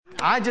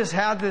I just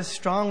had this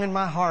strong in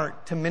my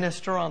heart to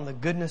minister on the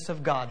goodness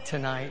of God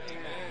tonight.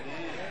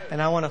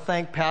 And I want to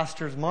thank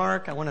Pastors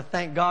Mark. I want to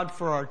thank God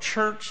for our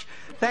church.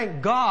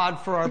 Thank God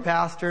for our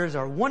pastors,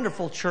 our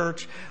wonderful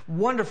church,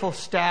 wonderful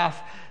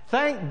staff.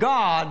 Thank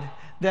God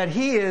that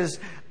He has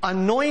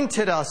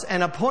anointed us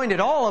and appointed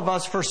all of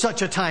us for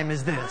such a time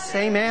as this.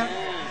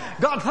 Amen.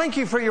 God, thank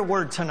you for your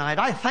word tonight.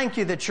 I thank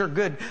you that you're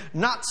good,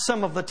 not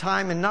some of the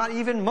time and not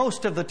even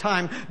most of the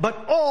time,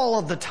 but all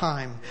of the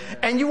time.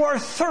 And you are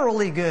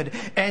thoroughly good.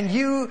 And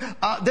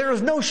there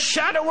is no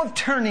shadow of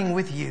turning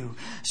with you.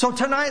 So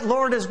tonight,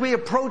 Lord, as we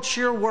approach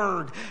your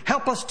word,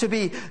 help us to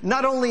be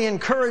not only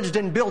encouraged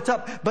and built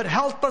up, but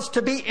help us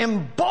to be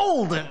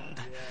emboldened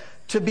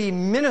to be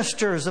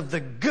ministers of the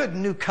good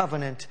new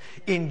covenant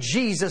in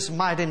Jesus'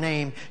 mighty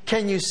name.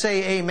 Can you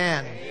say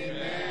amen?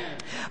 Amen.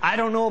 I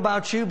don't know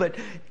about you, but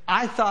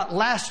I thought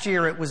last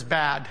year it was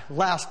bad.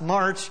 Last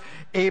March,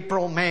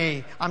 April,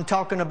 May. I'm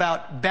talking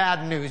about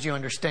bad news, you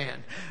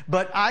understand.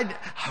 But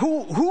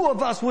who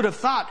of us would have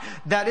thought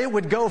that it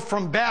would go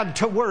from bad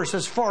to worse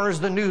as far as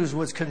the news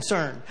was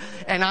concerned?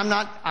 And I'm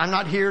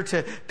not here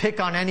to pick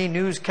on any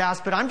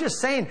newscast, but I'm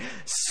just saying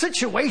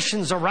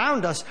situations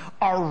around us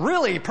are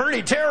really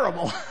pretty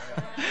terrible.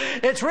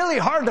 It's really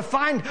hard to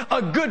find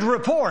a good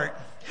report.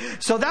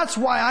 So that's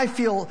why I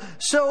feel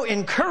so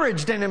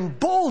encouraged and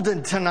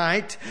emboldened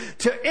tonight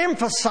to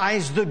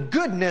emphasize the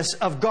goodness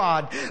of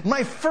God.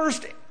 My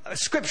first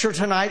scripture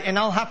tonight, and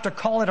I'll have to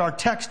call it our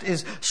text,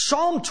 is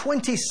Psalm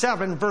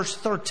 27 verse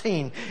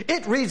 13.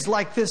 It reads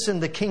like this in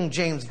the King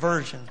James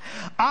Version.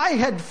 I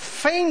had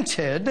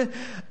fainted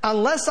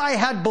unless I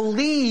had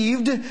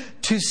believed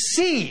to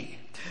see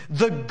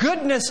the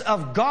goodness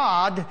of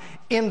God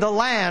in the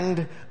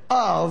land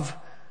of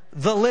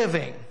the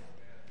living.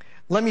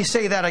 Let me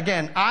say that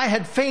again. I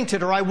had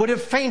fainted, or I would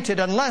have fainted,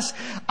 unless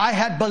I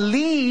had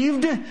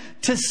believed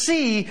to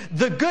see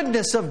the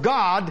goodness of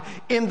God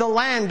in the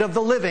land of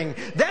the living.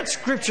 That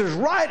scripture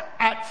right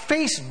at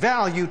face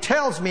value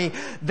tells me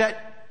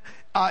that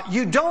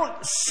you don't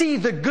see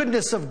the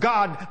goodness of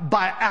God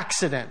by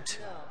accident.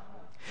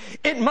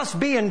 It must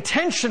be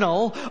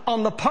intentional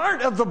on the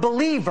part of the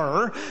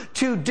believer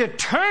to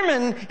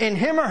determine in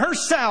him or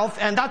herself,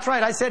 and that's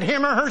right, I said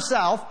him or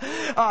herself,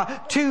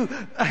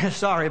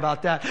 sorry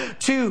about that,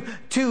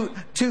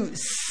 to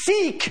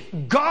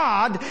seek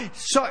God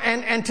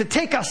and to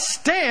take a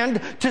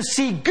stand to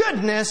see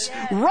goodness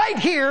right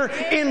here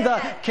in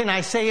the, can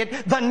I say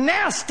it, the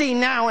nasty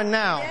now and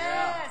now.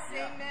 Yes,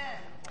 amen.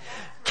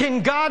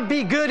 Can God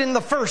be good in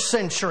the first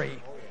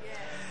century?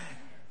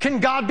 Can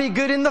God be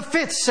good in the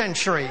 5th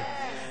century?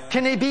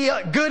 Can He be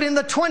good in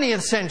the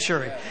 20th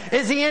century?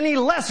 Is He any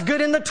less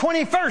good in the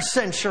 21st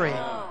century?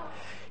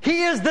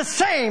 He is the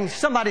same.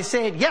 Somebody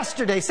say it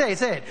yesterday. Say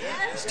it.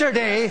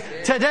 Yesterday,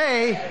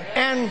 today,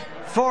 and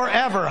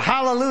forever.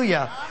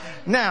 Hallelujah.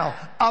 Now,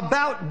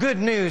 about good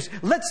news,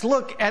 let's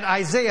look at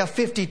Isaiah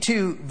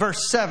 52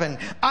 verse 7.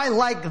 I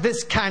like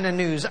this kind of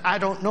news. I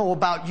don't know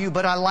about you,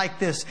 but I like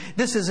this.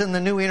 This is in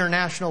the New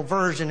International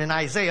Version in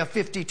Isaiah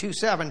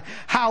 52:7.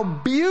 How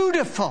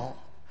beautiful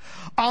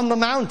on the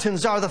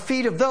mountains are the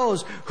feet of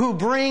those who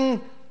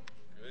bring...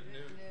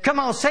 Come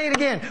on, say it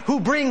again. Who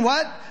bring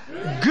what?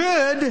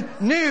 Good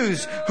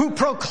news. Who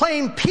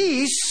proclaim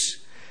peace.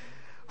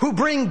 Who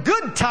bring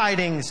good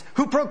tidings.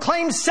 Who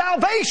proclaim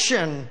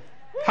salvation.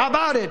 How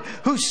about it?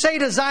 Who say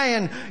to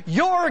Zion,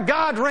 your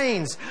God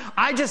reigns.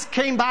 I just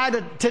came by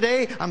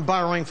today. I'm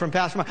borrowing from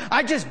Pastor Mark.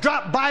 I just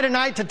dropped by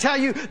tonight to tell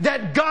you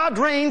that God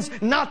reigns,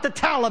 not the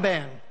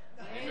Taliban.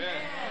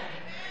 Amen.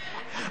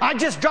 I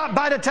just dropped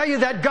by to tell you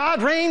that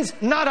God reigns,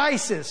 not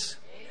ISIS.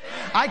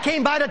 I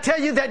came by to tell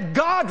you that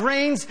God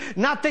reigns,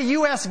 not the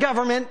U.S.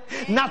 government,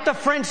 not the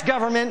French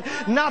government,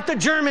 not the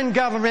German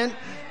government.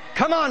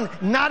 Come on,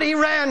 not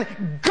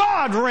Iran.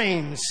 God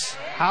reigns.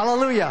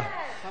 Hallelujah.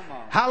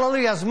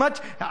 Hallelujah.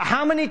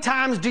 How many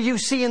times do you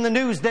see in the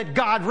news that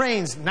God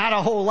reigns? Not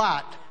a whole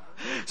lot.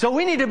 So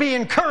we need to be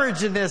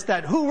encouraged in this,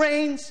 that who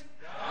reigns?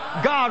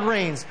 God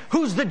reigns.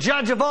 Who's the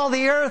judge of all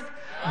the earth?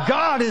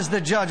 God is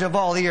the judge of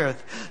all the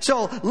earth.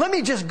 So let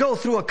me just go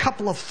through a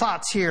couple of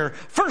thoughts here.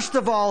 First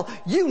of all,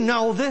 you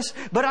know this,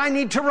 but I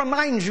need to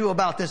remind you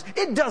about this.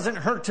 It doesn't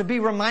hurt to be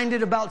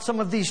reminded about some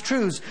of these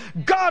truths.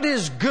 God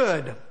is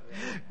good.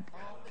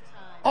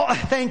 Oh,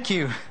 thank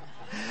you.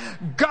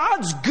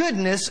 God's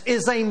goodness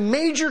is a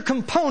major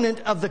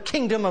component of the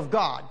kingdom of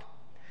God.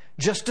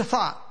 Just a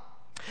thought.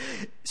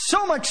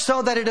 So much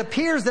so that it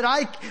appears that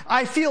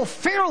I feel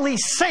fairly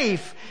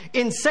safe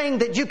in saying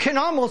that you can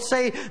almost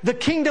say the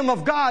kingdom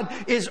of God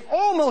is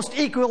almost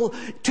equal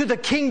to the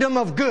kingdom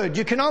of good.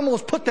 You can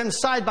almost put them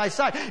side by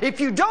side. If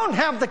you don't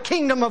have the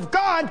kingdom of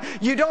God,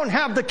 you don't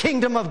have the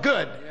kingdom of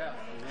good.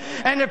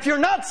 And if you're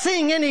not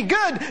seeing any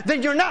good,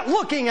 then you're not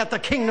looking at the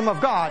kingdom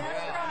of God.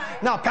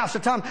 Now, Pastor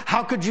Tom,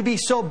 how could you be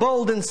so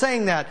bold in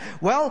saying that?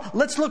 Well,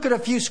 let's look at a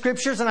few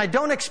scriptures, and I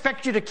don't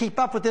expect you to keep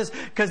up with this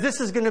because this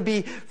is going to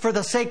be for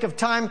the sake of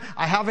time.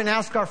 I haven't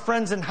asked our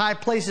friends in high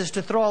places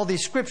to throw all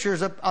these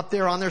scriptures up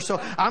there on there, so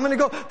I'm going to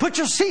go. Put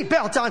your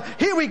seatbelt on.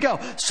 Here we go.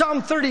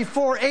 Psalm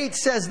 34:8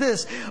 says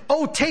this,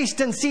 "Oh,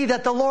 taste and see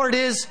that the Lord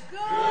is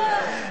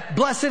good.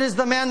 Blessed is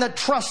the man that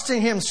trusts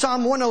in Him."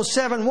 Psalm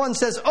 107:1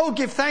 says, "Oh,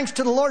 give thanks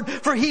to the Lord,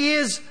 for He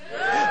is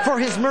good. For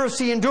His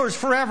mercy endures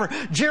forever."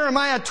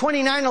 Jeremiah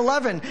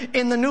 29:11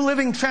 in the New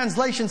Living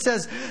Translation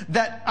says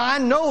that, "I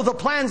know the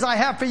plans I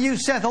have for you,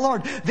 saith the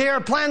Lord. They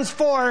are plans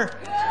for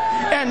good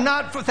and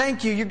not for..."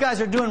 Thank you. You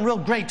guys are doing real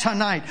great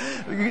tonight.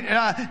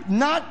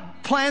 Not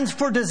plans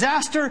for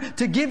disaster,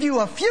 to give you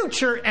a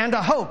future and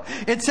a hope.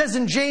 It says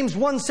in James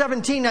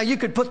 1:17, now you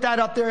could put that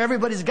up there.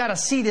 Everybody's got to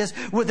see this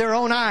with their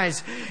own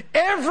eyes.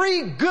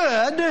 "Every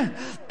good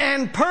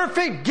and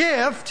perfect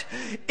gift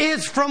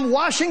is from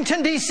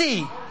Washington,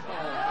 D.C.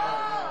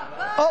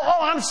 Oh,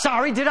 I'm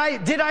sorry. Did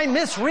I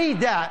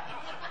misread that?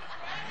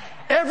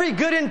 Every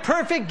good and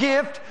perfect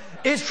gift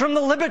is from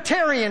the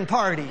Libertarian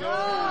Party.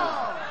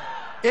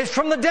 It's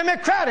from the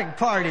Democratic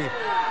Party.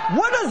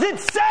 What does it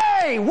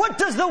say? What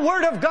does the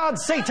Word of God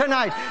say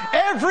tonight?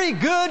 Every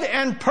good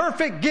and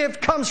perfect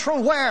gift comes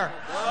from where?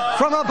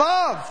 From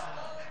above.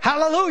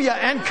 Hallelujah.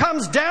 And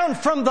comes down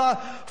from the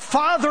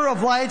Father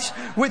of lights,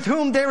 with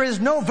whom there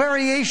is no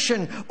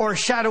variation or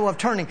shadow of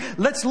turning.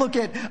 Let's look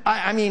at,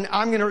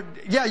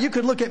 you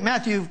could look at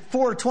Matthew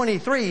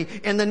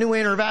 4:23 in the New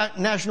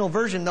International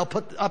Version. They'll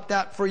put up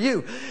that for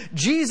you.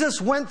 Jesus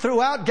went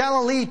throughout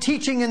Galilee,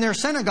 teaching in their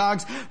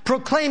synagogues,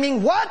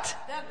 proclaiming what?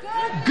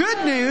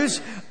 Good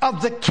news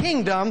of the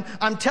kingdom.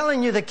 I'm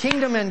telling you, the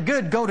kingdom and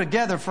good go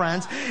together,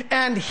 friends.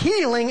 And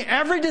healing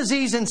every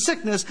disease and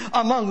sickness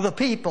among the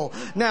people.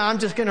 Now, I'm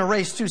just going to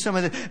race through some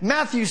of this.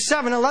 Matthew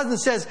 7:11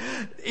 says,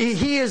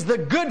 He is the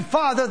good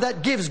Father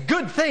that gives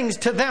good things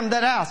to them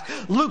that ask.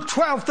 Luke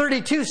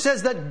 12:32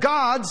 says that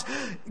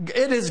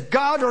it is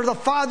God or the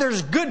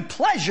Father's good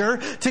pleasure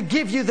to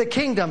give you the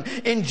kingdom.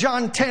 In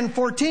John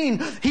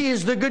 10:14, He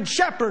is the good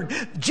shepherd,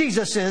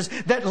 Jesus is,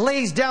 that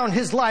lays down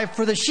His life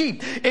for the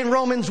sheep. In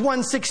Romans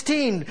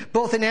 1:16,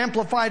 both in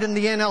Amplified and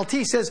the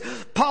NLT, says,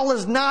 Paul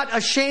is not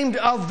ashamed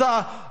of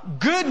the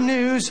good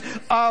news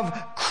of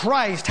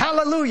Christ.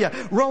 Hallelujah.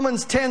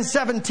 Romans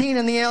 10:17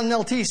 in the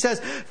NLT says,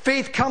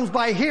 faith comes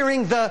by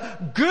hearing the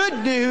good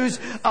news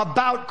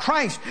about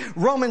Christ.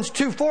 Romans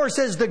 2:4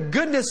 says the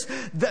goodness,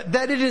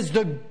 that it is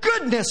the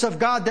goodness of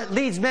God that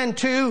leads men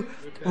to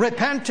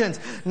repentance.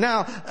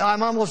 Now,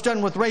 I'm almost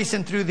done with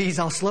racing through these.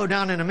 I'll slow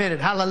down in a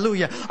minute.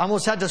 Hallelujah. I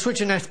almost had to switch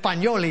in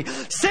Espanol. 2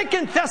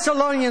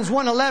 Thessalonians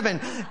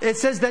 1:11, it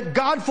says that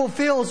God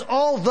fulfills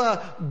all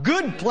the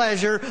good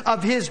pleasure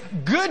of His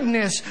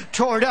goodness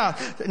toward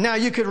us. Now,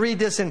 you could read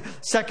this in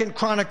 2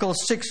 Chronicles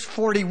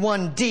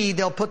 6:41d.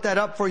 They'll put that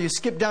up for you.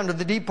 Skip down to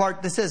the D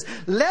part that says,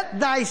 let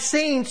thy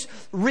saints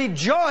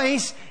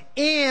rejoice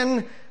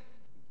in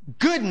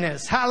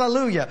goodness.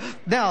 Hallelujah.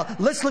 Now,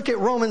 let's look at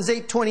Romans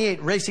 8:28,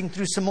 racing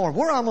through some more.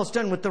 We're almost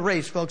done with the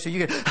race, folks. So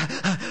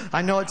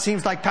I know it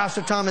seems like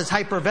Pastor Tom is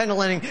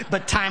hyperventilating,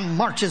 but time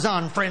marches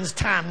on, friends.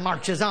 Time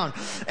marches on.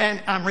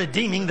 And I'm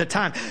redeeming the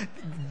time.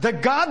 The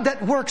God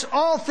that works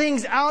all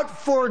things out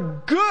for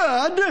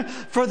good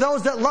for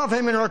those that love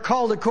Him and are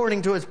called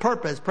according to His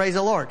purpose. Praise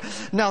the Lord.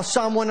 Now,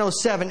 Psalm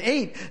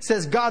 107:8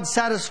 says, God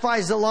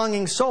satisfies the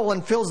longing soul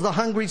and fills the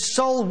hungry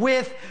soul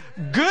with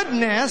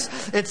goodness.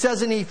 It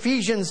says in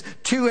Ephesians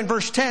 2 and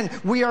verse 10,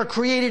 we are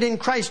created in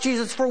Christ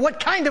Jesus for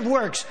what kind of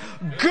works?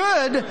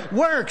 Good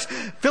works.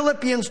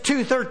 Philippians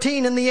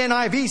 2:13 in the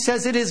NIV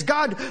says it is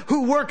God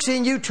who works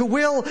in you to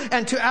will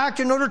and to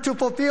act in order to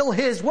fulfill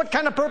His what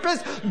kind of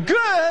purpose?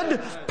 Good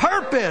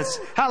purpose.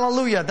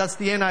 Hallelujah. That's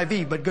the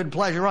NIV, but good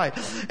pleasure, right?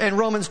 And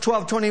Romans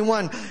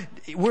 12:21,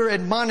 we're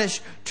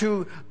admonished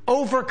to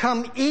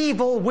overcome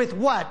evil with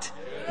what?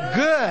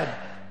 Good.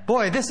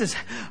 Boy,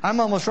 I'm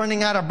almost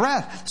running out of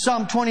breath.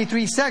 Psalm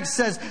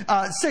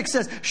 23:6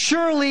 says,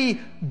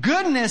 surely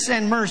goodness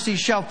and mercy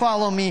shall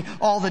follow me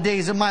all the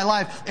days of my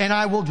life, and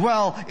I will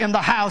dwell in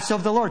the house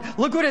of the Lord.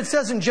 Look what it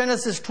says in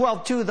Genesis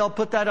 12:2. They'll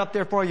put that up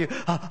there for you.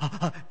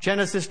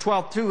 Genesis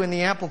 12:2 in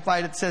the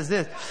Amplified, it says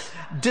this,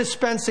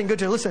 dispensing good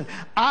to. Listen,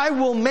 I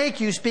will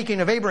make you,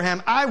 speaking of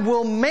Abraham, I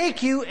will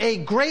make you a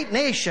great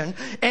nation,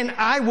 and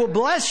I will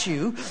bless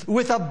you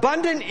with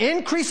abundant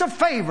increase of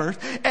favor,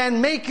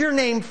 and make your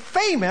name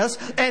famous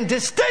and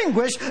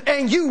distinguished,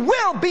 and you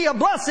will be a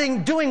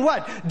blessing doing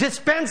what?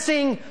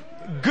 Dispensing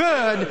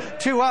good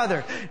to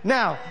others.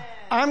 Now,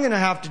 I'm going to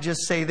have to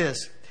just say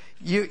this.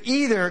 You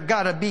either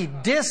got to be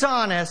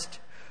dishonest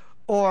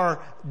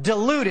or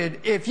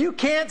deluded if you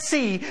can't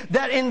see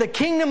that in the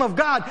kingdom of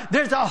God,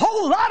 there's a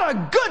whole lot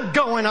of good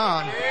going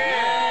on.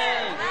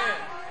 Yeah.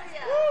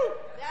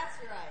 That's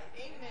right.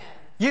 Amen.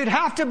 You'd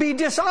have to be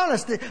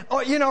dishonest.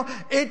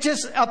 It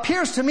just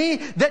appears to me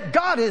that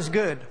God is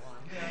good.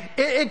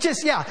 It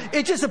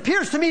just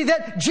appears to me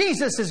that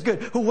Jesus is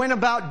good, who went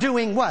about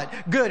doing what?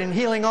 Good, and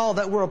healing all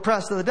that were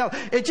oppressed of the devil.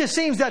 It just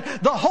seems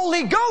that the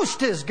Holy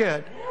Ghost is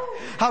good.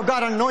 How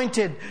God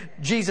anointed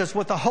Jesus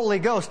with the Holy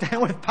Ghost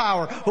and with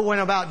power, who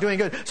went about doing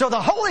good. So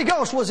the Holy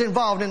Ghost was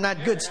involved in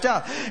that good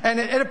stuff. And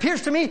it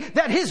appears to me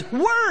that His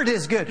Word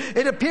is good.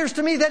 It appears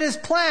to me that His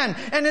plan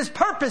and His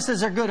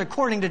purposes are good,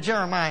 according to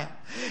Jeremiah.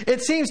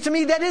 It seems to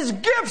me that His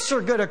gifts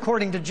are good,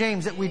 according to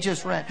James that we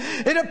just read.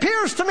 It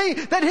appears to me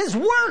that His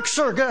works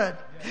are good.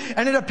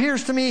 And it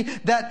appears to me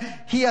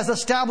that He has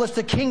established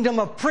a kingdom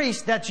of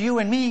priests, that's you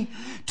and me,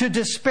 to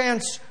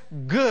dispense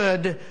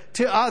good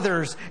to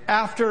others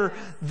after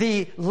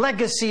the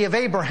legacy of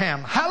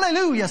Abraham.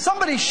 Hallelujah.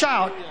 Somebody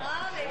shout,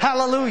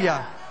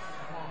 hallelujah.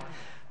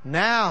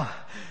 Now,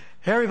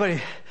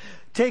 everybody,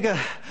 take a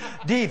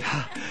deep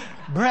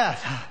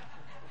breath.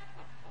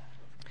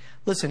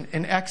 Listen,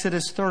 in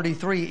Exodus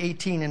 33,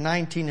 18 and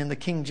 19 in the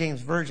King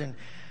James Version,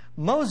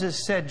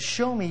 Moses said,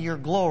 show me your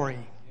glory.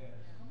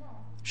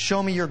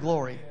 Show me your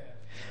glory.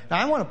 Now,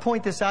 I want to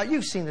point this out.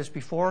 You've seen this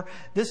before.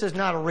 This is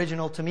not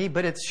original to me,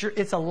 but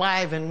it's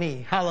alive in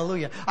me.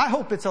 Hallelujah. I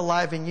hope it's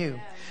alive in you.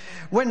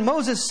 When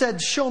Moses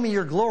said, show me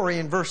your glory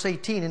in verse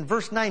 18, in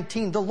verse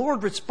 19, the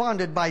Lord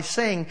responded by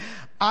saying,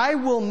 I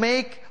will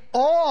make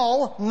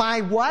all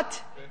my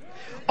what?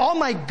 All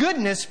my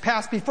goodness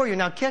pass before you.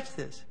 Now, catch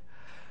this.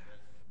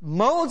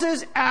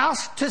 Moses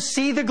asked to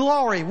see the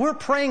glory. We're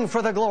praying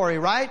for the glory,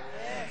 right?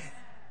 Yes.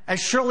 As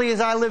surely as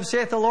I live,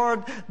 saith the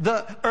Lord,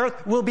 the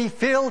earth will be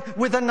filled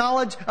with the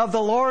knowledge of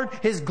the Lord.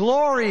 His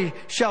glory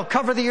shall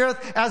cover the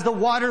earth as the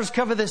waters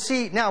cover the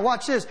sea. Now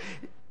watch this.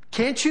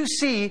 Can't you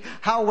see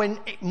how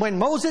when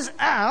Moses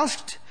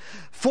asked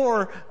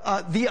for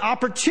the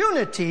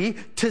opportunity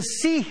to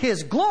see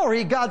His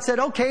glory, God said,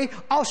 okay,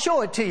 I'll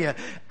show it to you.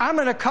 I'm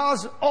going to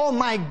cause all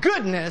my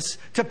goodness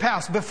to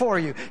pass before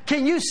you.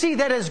 Can you see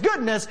that His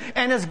goodness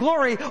and His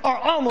glory are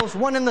almost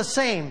one and the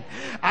same?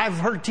 I've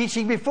heard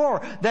teaching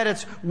before that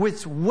it's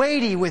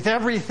weighty with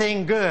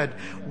everything good.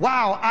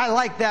 Wow, I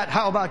like that.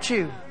 How about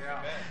you?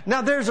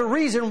 Now there's a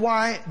reason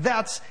why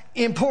that's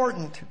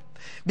important.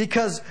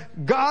 Because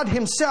God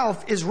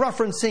Himself is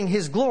referencing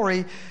His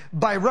glory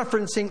by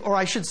referencing, or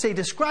I should say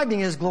describing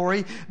His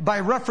glory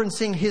by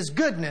referencing His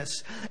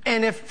goodness.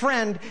 And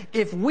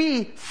if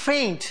we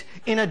faint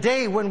in a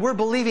day when we're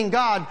believing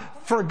God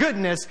for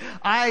goodness,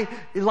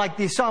 like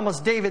the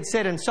psalmist David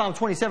said in Psalm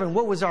 27,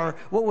 what was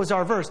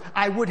our verse?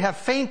 I would have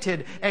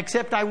fainted,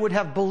 except I would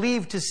have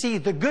believed to see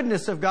the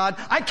goodness of God.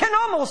 I can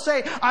almost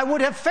say I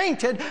would have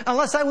fainted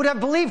unless I would have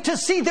believed to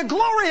see the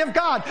glory of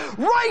God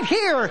right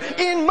here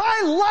in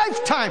my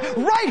lifetime,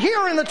 right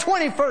here in the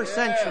 21st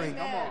century.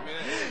 Come on.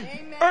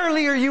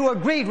 Earlier you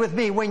agreed with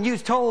me when you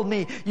told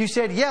me, you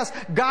said, yes,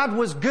 God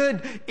was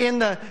good in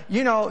the,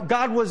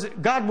 God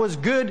was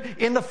good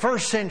in the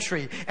 1st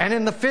century and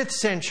in the 5th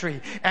century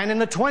and in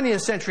the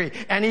 20th century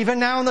and even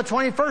now in the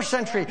 21st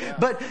century.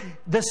 But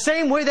the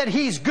same way that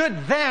He's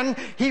good then,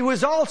 He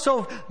was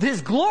also,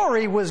 His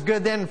glory was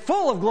good then,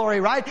 full of glory,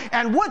 right?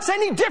 And what's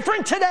any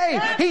different today?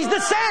 He's the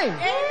same.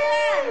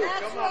 Amen.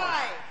 That's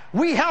right.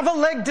 We have a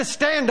leg to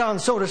stand on,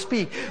 so to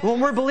speak, when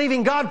we're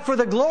believing God for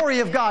the glory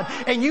of God.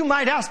 And you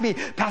might ask me,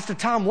 Pastor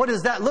Tom, what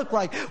does that look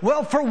like?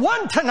 Well, for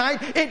one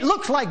tonight, it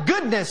looks like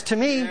goodness to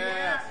me.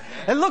 Yes.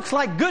 It looks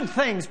like good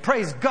things,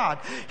 praise God.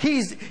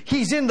 He's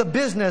in the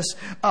business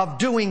of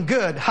doing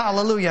good,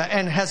 hallelujah,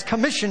 and has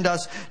commissioned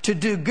us to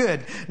do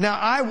good. Now,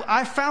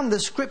 I found the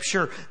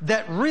scripture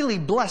that really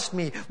blessed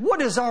me.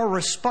 What is our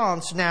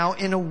response now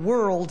in a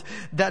world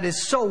that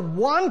is so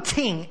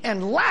wanting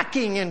and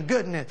lacking in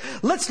goodness?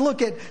 Let's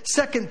look at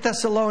 2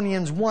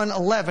 Thessalonians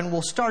 1:11.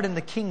 We'll start in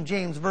the King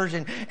James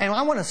Version, and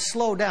I want to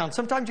slow down.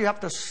 Sometimes you have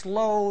to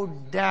slow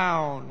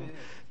down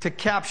to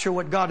capture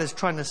what God is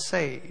trying to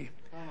say.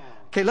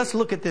 Okay, let's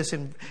look at this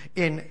in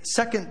 2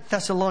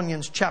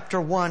 Thessalonians chapter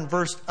 1,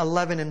 verse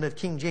 11 in the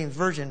King James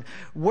Version.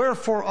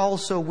 Wherefore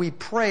also we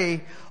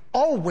pray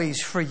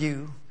always for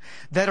you,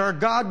 that our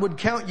God would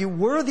count you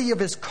worthy of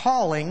His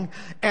calling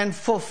and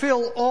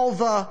fulfill all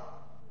the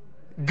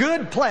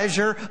good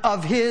pleasure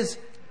of His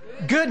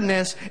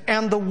goodness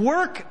and the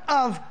work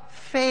of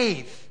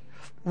faith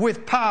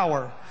with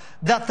power,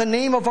 that the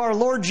name of our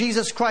Lord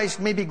Jesus Christ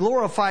may be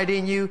glorified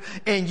in you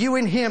and you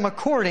in Him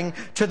according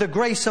to the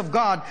grace of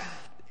God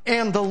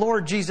and the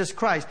Lord Jesus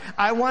Christ.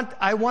 I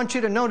want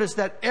you to notice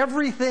that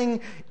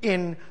everything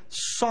in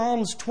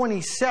Psalms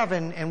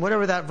 27 and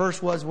whatever that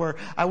verse was where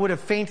I would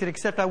have fainted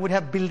except I would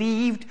have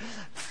believed,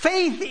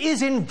 faith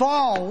is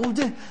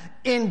involved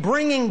in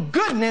bringing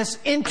goodness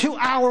into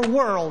our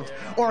world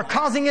or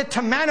causing it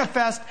to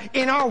manifest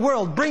in our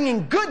world,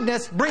 bringing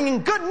goodness,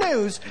 bringing good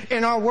news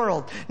in our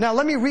world. Now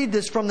let me read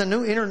this from the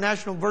New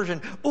International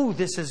Version. Ooh,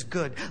 this is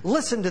good.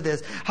 Listen to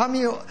this. How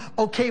many are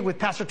okay with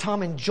Pastor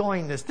Tom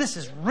enjoying this? This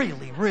is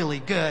really, really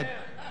good.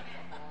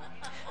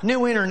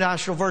 New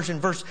International Version,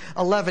 verse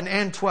 11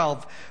 and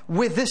 12.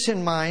 With this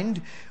in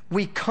mind,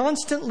 we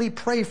constantly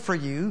pray for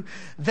you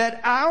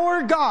that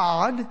our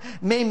God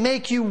may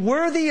make you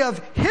worthy of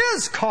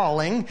His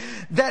calling,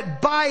 that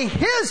by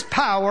His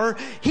power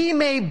He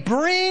may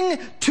bring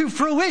to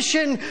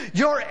fruition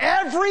your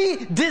every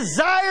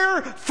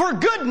desire for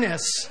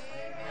goodness.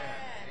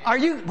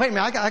 Wait a minute,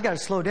 I got to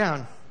slow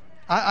down.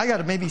 I got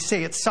to maybe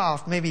say it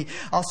soft. Maybe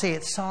I'll say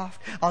it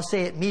soft, I'll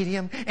say it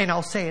medium, and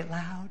I'll say it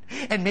loud.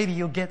 And maybe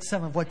you'll get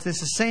some of what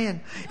this is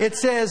saying. It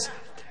says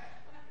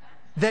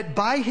that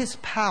by His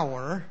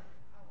power,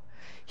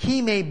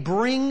 He may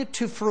bring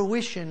to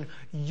fruition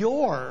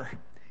your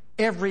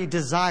every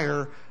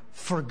desire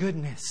for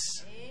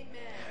goodness. Amen.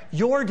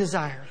 Your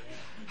desire.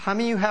 How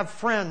many of you have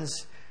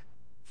friends,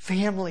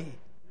 family,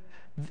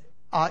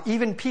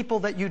 even people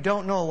that you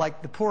don't know,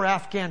 like the poor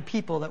Afghan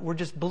people that were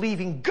just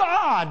believing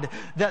God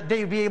that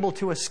they'd be able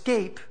to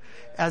escape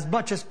as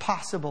much as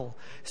possible,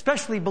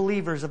 especially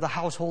believers of the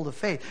household of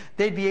faith.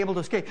 They'd be able to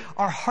escape.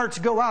 Our hearts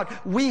go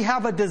out. We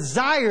have a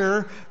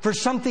desire for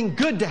something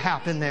good to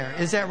happen there.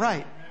 Is that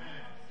right?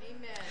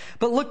 Amen.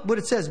 But look what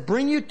it says.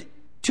 Bring you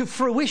to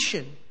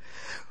fruition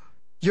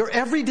your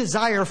every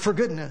desire for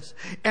goodness,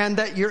 and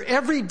that your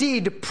every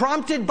deed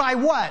prompted by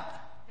what?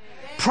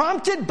 Faith.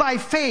 Prompted by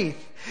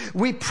faith.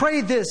 We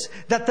pray this,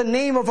 that the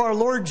name of our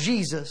Lord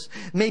Jesus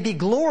may be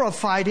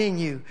glorified in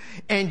you,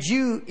 and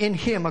you in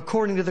Him,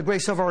 according to the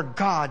grace of our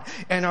God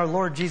and our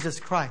Lord Jesus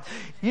Christ.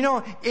 You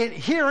know,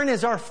 herein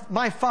is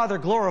my Father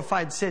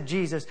glorified, said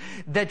Jesus,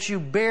 that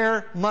you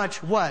bear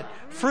much what?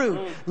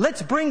 Fruit.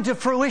 Let's bring to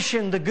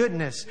fruition the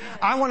goodness.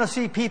 I want to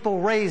see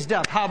people raised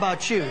up. How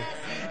about you?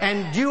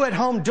 And you at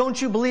home,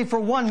 don't you believe for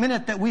 1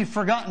 minute that we've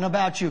forgotten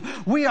about you.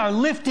 We are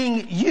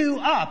lifting you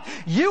up.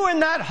 You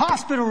in that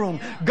hospital room.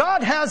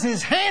 God has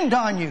His hand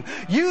on you.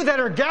 You that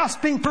are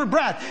gasping for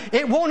breath.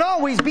 It won't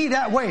always be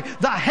that way.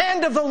 The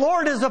hand of the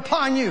Lord is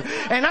upon you.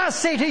 And I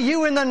say to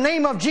you in the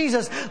name of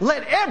Jesus,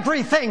 let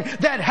everything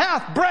that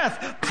hath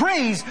breath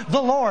praise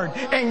the Lord.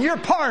 And you're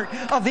part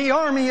of the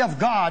army of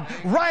God.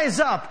 Rise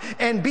up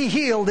and be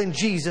healed in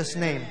Jesus'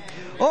 name.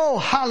 Oh,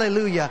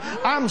 hallelujah.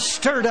 I'm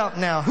stirred up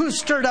now. Who's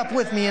stirred up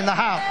with me in the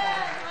house?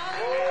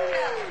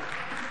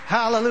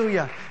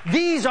 Hallelujah.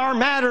 These are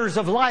matters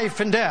of life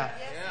and death.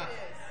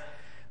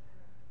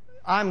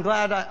 I'm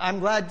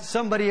glad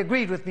somebody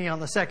agreed with me on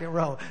the second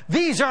row.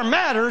 These are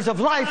matters of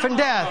life and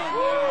death.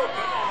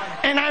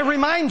 And I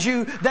remind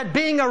you that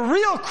being a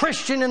real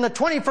Christian in the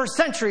 21st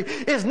century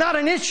is not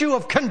an issue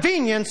of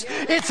convenience.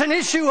 It's an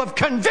issue of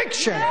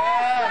conviction.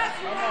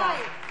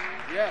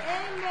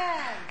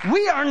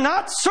 We are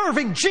not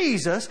serving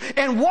Jesus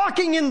and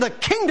walking in the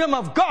kingdom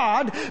of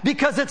God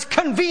because it's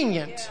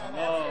convenient,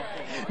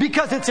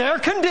 because it's air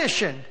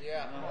conditioned,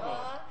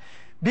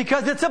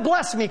 because it's a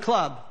bless me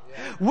club.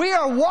 We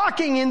are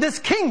walking in this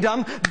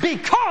kingdom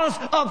because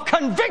of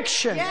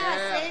conviction.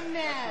 Yes,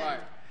 amen.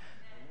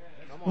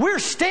 We're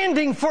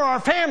standing for our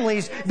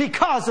families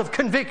because of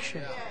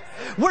conviction.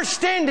 We're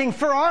standing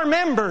for our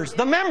members,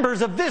 the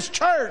members of this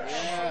church.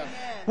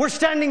 We're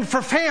standing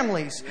for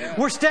families.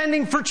 We're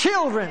standing for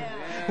children.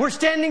 We're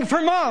standing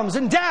for moms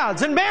and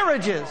dads and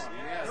marriages.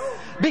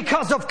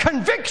 Because of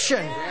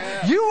conviction.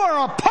 You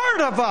are a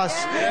part of us.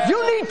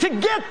 You need to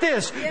get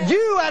this.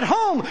 You at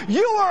home,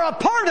 you are a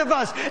part of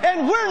us.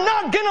 And we're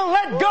not going to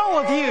let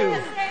go of you.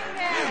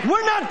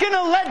 We're not going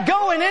to let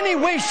go in any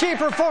way,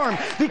 shape, or form,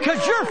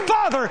 because your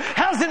Father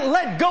hasn't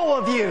let go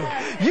of you.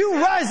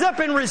 You rise up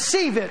and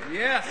receive it.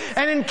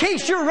 And in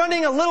case you're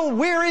running a little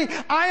weary,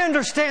 I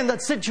understand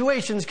that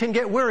situations can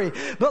get weary.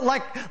 But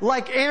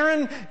like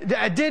Aaron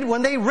did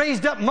when they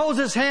raised up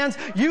Moses' hands,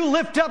 you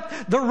lift up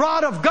the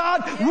rod of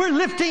God. We're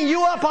lifting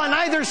you up on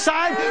either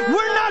side.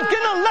 We're not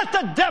going to let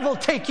the devil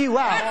take you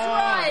out.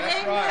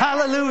 That's right.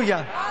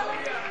 Hallelujah.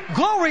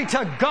 Glory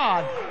to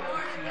God.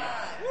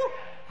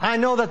 I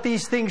know that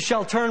these things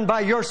shall turn by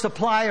your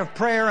supply of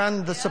prayer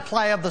and the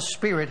supply of the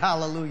Spirit.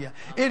 Hallelujah.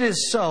 It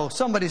is so.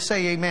 Somebody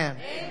say amen.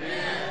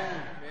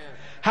 Amen.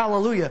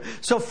 Hallelujah.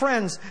 So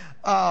friends,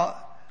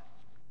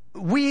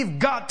 we've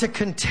got to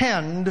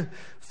contend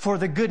for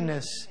the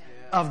goodness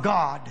of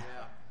God.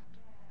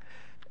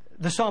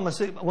 The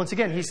psalmist, once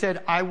again, he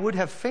said, I would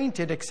have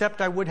fainted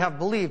except I would have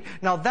believed.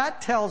 Now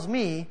that tells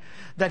me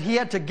that he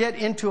had to get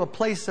into a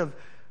place of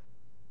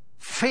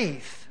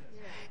faith.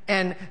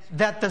 And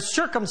that the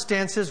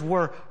circumstances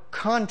were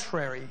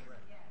contrary.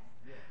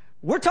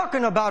 We're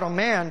talking about a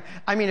man.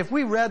 I mean, if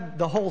we read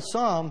the whole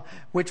psalm,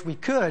 which we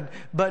could,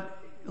 but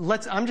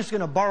I'm just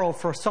going to borrow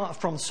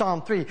from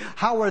Psalm 3.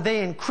 How are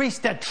they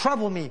increased that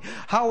trouble me?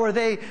 How are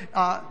they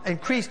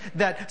increased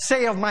that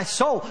say of my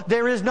soul,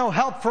 there is no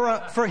help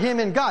for him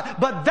in God.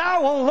 But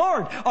thou, O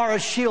Lord, are a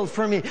shield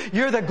for me.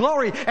 You're the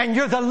glory and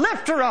you're the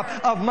lifter up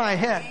of my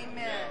head.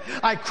 Amen.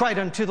 I cried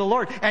unto the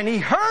Lord and he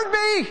heard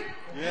me.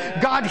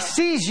 Yeah. God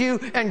sees you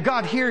and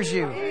God hears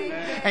you.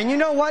 Amen. And you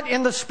know what?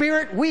 In the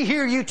Spirit, we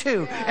hear you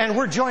too. And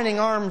we're joining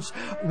arms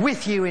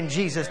with you in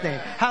Jesus' name.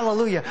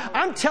 Hallelujah.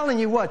 I'm telling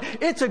you what,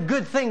 it's a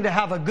good thing to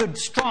have a good,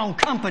 strong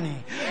company.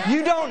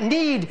 You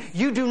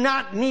do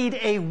not need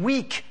a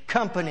weak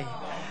company.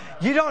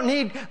 You don't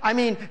need,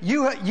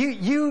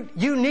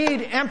 you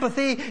need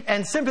empathy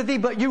and sympathy,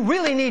 but you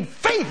really need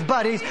faith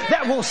buddies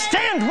that will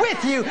stand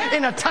with you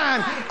in a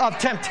time of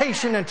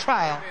temptation and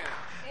trial.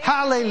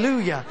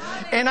 Hallelujah.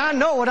 And I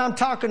know what I'm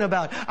talking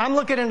about. I'm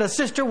looking at a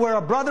sister where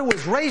a brother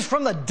was raised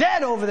from the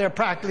dead over there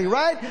practically,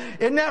 right?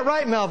 Isn't that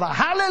right, Melva?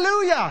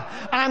 Hallelujah.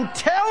 I'm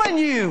telling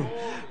you,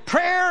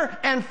 prayer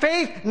and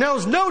faith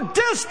knows no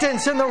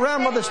distance in the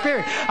realm of the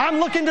Spirit. I'm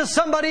looking to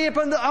somebody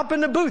up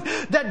in the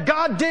booth that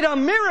God did a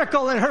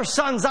miracle in her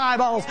son's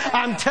eyeballs.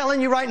 I'm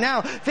telling you right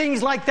now,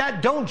 things like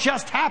that don't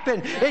just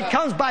happen. It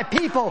comes by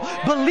people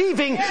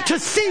believing to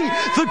see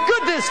the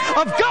goodness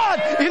of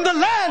God in the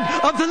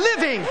land of the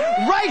living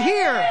right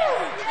here.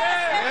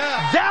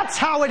 That's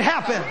how it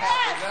happens.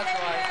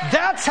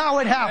 That's how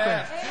it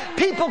happens.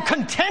 People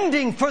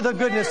contending for the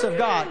goodness of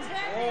God.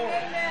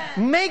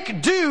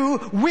 Make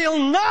do will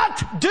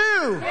not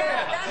do.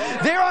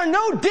 There are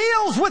no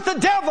deals with the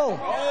devil.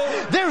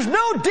 There's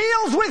no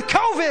deals with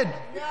COVID.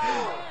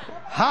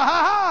 Ha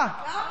ha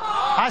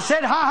ha. I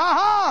said ha ha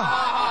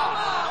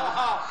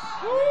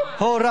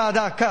ha.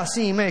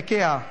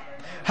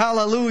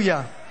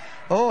 Hallelujah.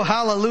 Oh,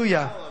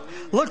 hallelujah.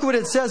 Look what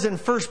it says in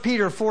 1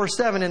 Peter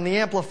 4:7 in the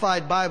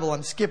Amplified Bible.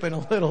 I'm skipping a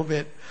little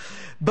bit.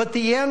 But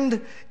the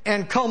end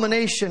and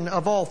culmination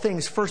of all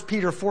things, 1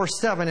 Peter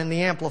 4:7 in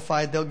the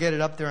Amplified, they'll get it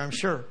up there, I'm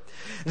sure.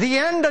 The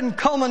end and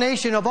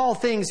culmination of all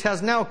things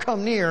has now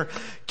come near.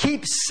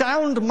 Keep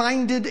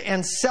sound-minded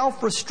and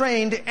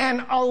self-restrained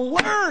and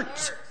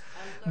alert.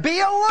 Be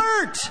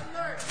alert.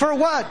 For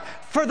what?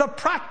 For the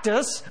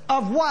practice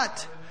of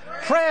what?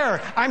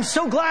 Prayer. I am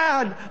so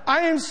glad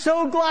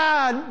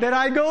that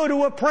I go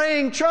to a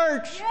praying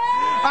church.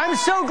 I'm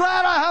so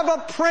glad I have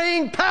a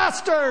praying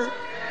pastor.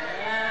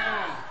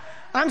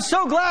 I'm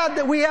so glad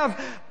that we have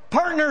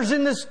partners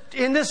in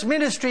this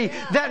ministry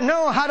that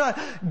know how to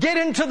get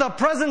into the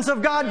presence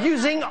of God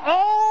using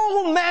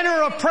all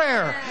manner of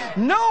prayer.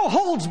 No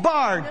holds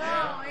barred.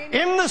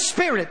 In the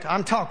Spirit,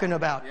 I'm talking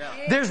about.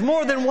 There's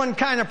more than one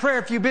kind of prayer.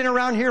 If you've been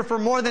around here for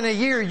more than a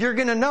year, you're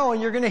going to know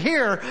and you're going to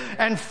hear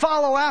and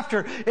follow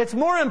after. It's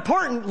more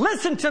important,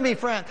 listen to me,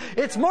 friend.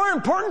 It's more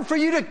important for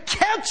you to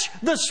catch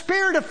the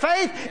spirit of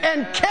faith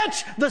and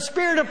catch the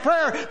spirit of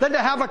prayer than to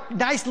have a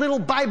nice little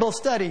Bible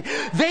study.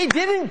 They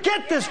didn't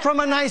get this from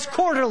a nice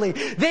quarterly.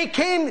 They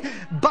came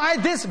by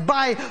this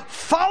by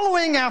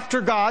following after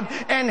God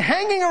and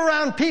hanging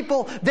around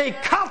people. They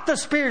caught the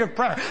spirit of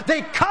prayer.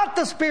 They caught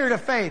the spirit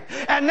of faith.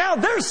 And now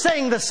they're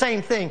saying the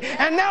same thing.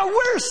 And now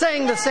we're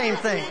saying the same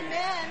thing.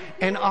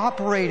 And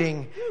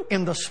operating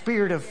in the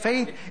spirit of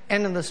faith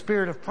and in the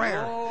spirit of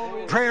prayer.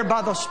 Prayer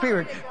by the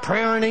Spirit.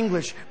 Prayer in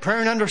English.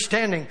 Prayer in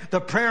understanding. The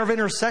prayer of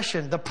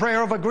intercession. The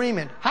prayer of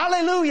agreement.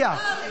 Hallelujah.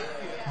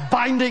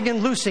 Binding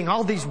and loosing.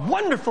 All these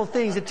wonderful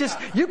things.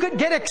 You could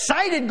get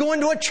excited going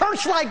to a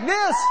church like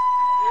this.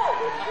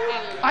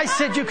 I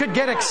said you could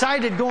get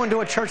excited going to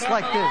a church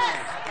like this.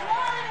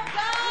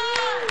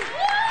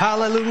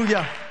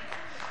 Hallelujah.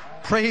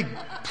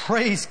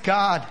 Praise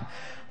God.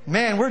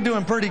 Man, we're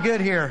doing pretty good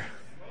here.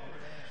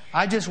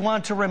 I just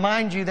want to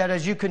remind you that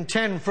as you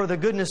contend for the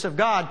goodness of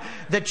God,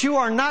 that you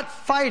are not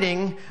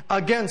fighting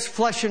against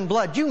flesh and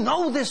blood. You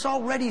know this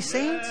already,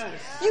 saints.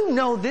 You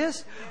know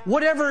this.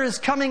 Whatever is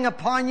coming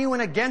upon you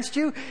and against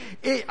you.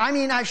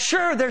 I'm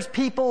sure there's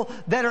people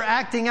that are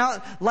acting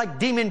out like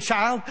demon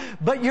child,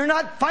 but you're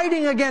not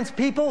fighting against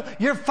people.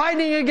 You're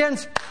fighting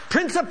against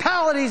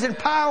principalities and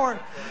power.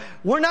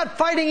 We're not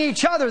fighting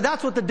each other.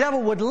 That's what the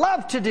devil would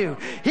love to do.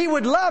 He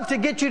would love to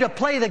get you to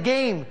play the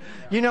game.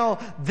 You know,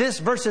 this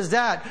versus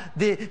that.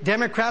 The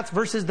Democrats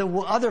versus the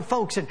other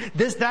folks. And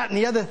this, that, and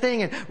the other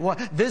thing. And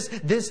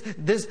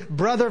this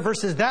brother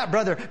versus that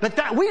brother.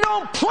 But we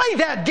don't play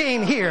that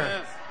game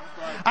here.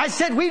 I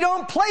said we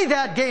don't play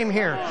that game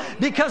here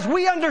because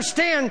we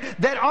understand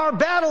that our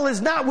battle is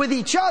not with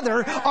each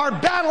other. Our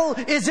battle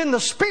is in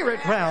the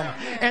spirit realm.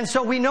 And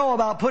so we know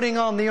about putting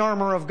on the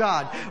armor of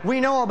God.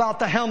 We know about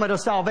the helmet of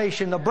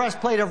salvation, the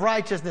breastplate of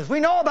righteousness. We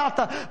know about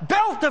the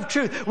belt of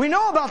truth. We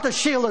know about the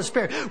shield of the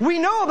Spirit. We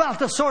know about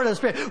the sword of the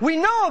Spirit. We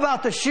know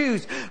about the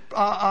shoes,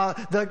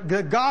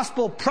 the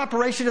gospel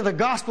preparation of the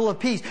gospel of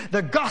peace,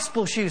 the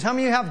gospel shoes. How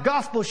many of you have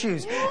gospel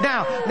shoes?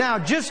 Now,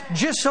 just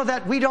so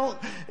that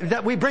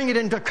we bring it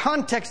into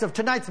context of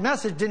tonight's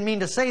message, didn't mean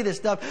to say this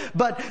stuff,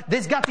 but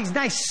they've got these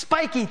nice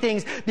spiky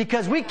things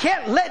because we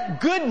can't let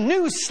good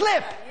news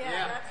slip.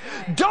 Yeah.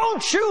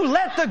 Don't you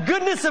let the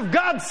goodness of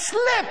God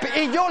slip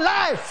in your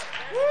life.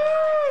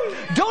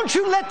 Don't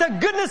you let the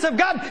goodness of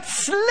God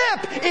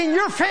slip in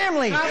your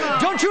family.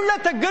 Don't you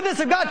let the goodness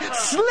of God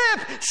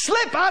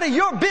slip out of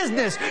your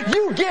business.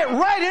 You get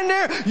right in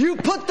there, you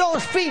put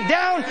those feet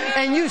down,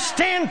 and you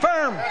stand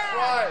firm.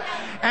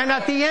 And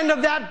at the end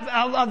of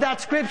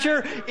that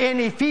scripture in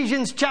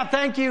Ephesians chapter,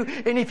 thank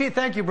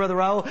you, Brother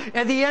Raul.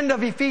 At the end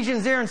of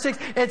Ephesians there in 6,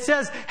 it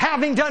says,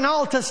 having done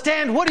all to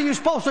stand, what are you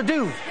supposed to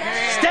do?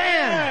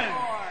 Stand.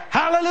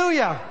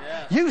 Hallelujah.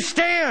 You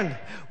stand.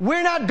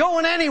 We're not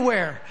going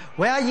anywhere.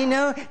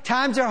 Well,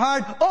 times are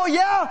hard. Oh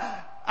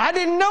yeah, I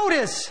didn't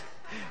notice.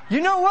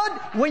 You know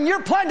what? When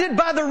you're planted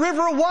by the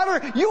river of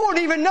water, you won't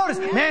even notice.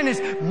 Man,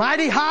 it's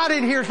mighty hot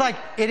in here. It's like,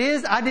 it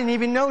is? I didn't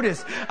even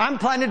notice. I'm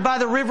planted by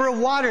the river of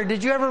water.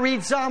 Did you ever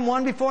read Psalm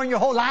 1 before in your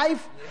whole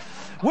life?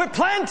 We're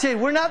planted.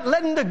 We're not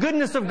letting the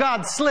goodness of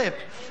God slip.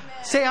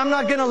 Say, I'm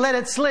not going to let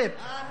it slip.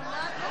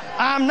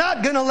 I'm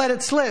not going to let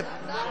it slip.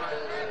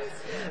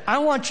 I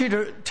want you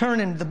to turn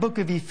in the book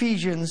of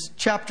Ephesians,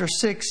 chapter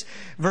 6,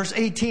 verse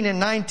 18 and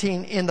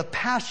 19 in the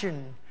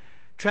Passion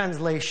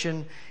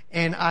Translation.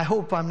 And I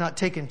hope I'm not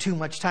taking too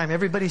much time.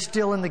 Everybody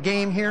still in the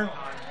game here?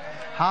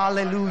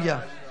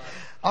 Hallelujah.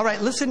 All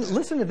right, listen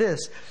to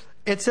this.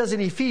 It says in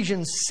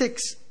Ephesians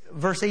 6,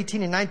 verse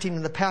 18 and 19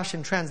 in the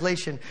Passion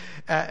Translation,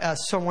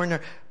 somewhere in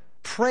there,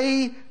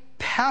 pray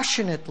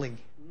passionately.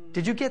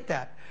 Did you get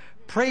that?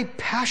 Pray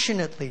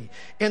passionately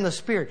in the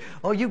Spirit.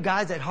 Oh, you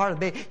guys at Heart of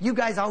Bay, you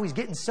guys always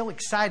getting so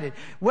excited.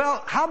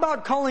 Well, how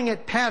about calling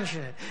it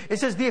passionate? It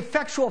says the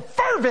effectual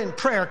fervent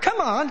prayer.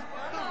 Come on.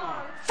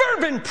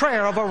 Fervent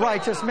prayer of a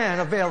righteous man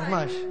avails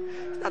much.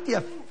 Not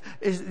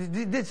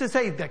it's to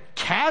say the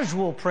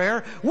casual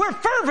prayer. We're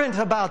fervent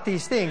about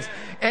these things.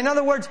 In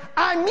other words,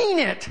 I mean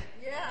it.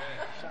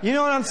 You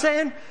know what I'm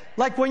saying?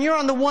 Like when you're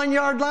on the 1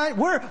 yard line,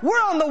 we're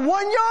on the 1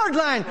 yard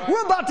line.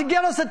 We're about to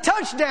get us a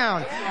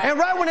touchdown. And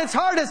right when it's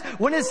hardest,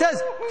 when it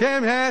says,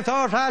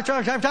 hop,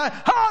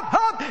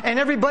 hop, and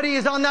everybody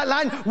is on that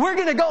line, we're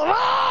going to go,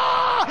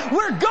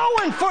 we're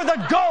going for the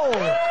goal.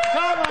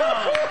 Come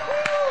on.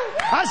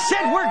 I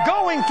said we're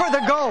going for the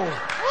goal.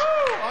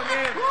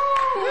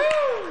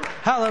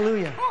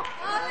 Hallelujah.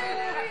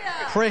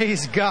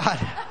 Praise God.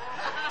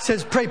 It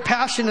says pray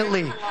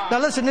passionately. Now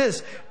listen to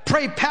this.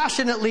 Pray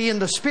passionately in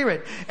the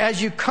Spirit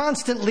as you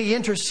constantly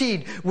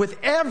intercede with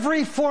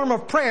every form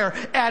of prayer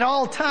at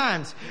all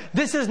times.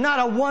 This is not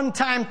a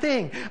one-time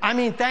thing. I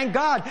mean, thank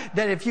God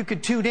that if you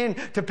could tune in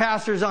to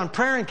pastors on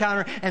Prayer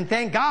Encounter, and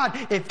thank God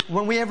if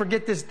when we ever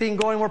get this thing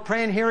going, we're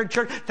praying here at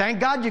church, thank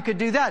God you could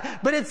do that.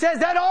 But it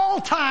says at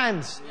all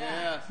times.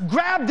 Yes.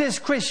 Grab this,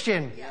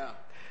 Christian. Yeah.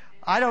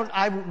 I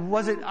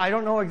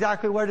don't know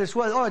exactly where this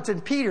was. Oh, it's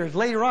in Peter's.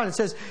 Later on, it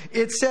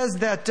says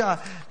that,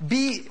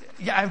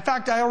 in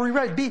fact, I already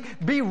read,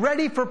 be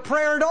ready for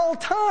prayer at all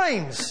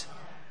times.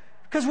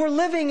 Because we're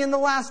living in the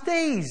last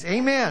days.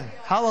 Amen.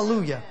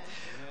 Hallelujah.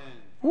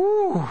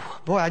 Woo.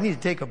 Boy, I need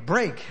to take a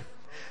break.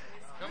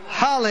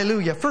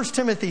 Hallelujah. 1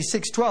 Timothy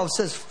 6:12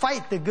 says,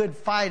 fight the good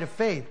fight of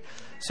faith.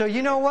 So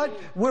you know what?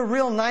 We're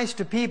real nice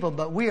to people,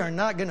 but we are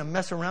not going to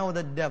mess around with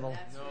the devil.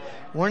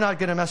 We're not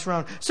going to mess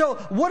around. So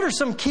what are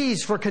some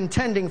keys for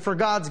contending for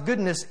God's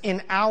goodness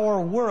in our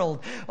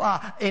world,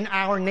 in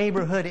our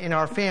neighborhood, in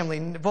our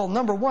family? Well,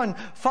 number one,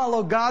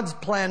 follow God's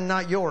plan,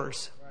 not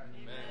yours.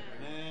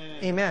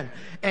 Amen. Amen.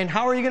 And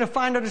how are you going to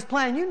find out His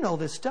plan? You know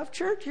this stuff,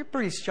 church. You're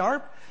pretty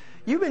sharp.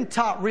 You've been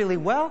taught really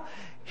well.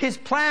 His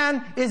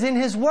plan is in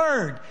His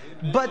Word.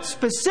 Amen. But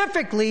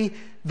specifically,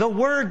 the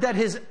Word that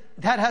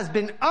has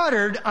been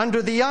uttered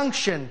under the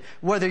unction,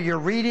 whether you're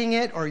reading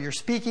it or you're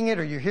speaking it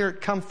or you hear it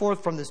come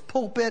forth from this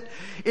pulpit.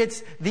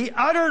 It's the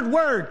uttered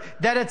word,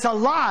 that it's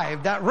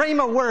alive, that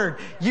Rhema word.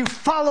 You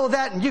follow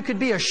that and you could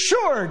be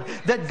assured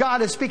that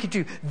God is speaking to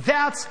you.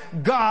 That's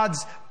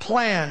God's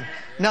plan.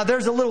 Now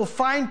there's a little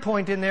fine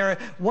point in there.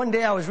 One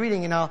day I was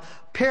reading, and I'll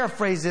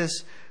paraphrase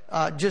this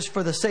just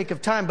for the sake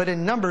of time, but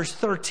in Numbers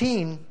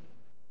 13,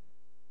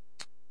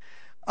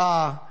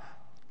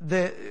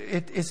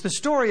 it's the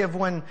story of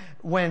when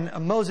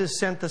Moses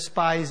sent the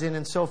spies in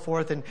and so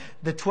forth, and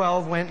the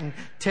 12 went and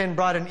 10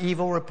 brought an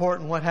evil report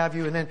and what have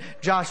you, and then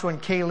Joshua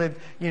and Caleb,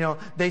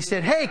 they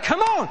said, hey, come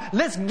on,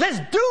 let's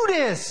do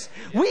this.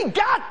 We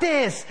got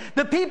this.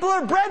 The people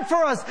are bred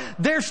for us.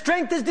 Their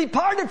strength is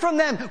departed from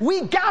them.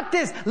 We got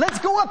this. Let's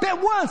go up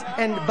at once.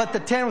 But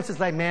the 10 was just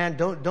like, man,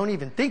 don't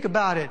even think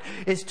about it.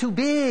 It's too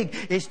big.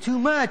 It's too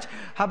much.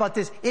 How about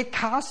this? It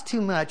costs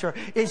too much, or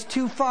it's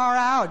too far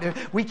out.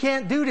 We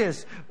can't do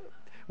this.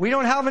 We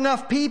don't have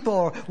enough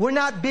people. We're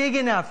not big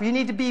enough. You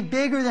need to be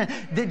bigger than...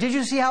 Did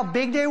you see how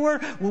big they were?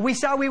 Well, we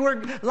saw we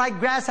were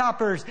like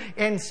grasshoppers,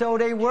 and so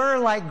they were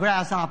like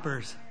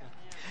grasshoppers.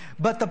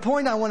 But the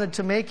point I wanted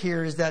to make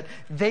here is that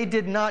they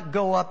did not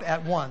go up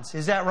at once.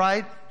 Is that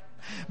right?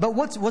 But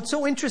what's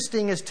so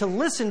interesting is to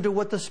listen to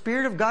what the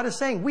Spirit of God is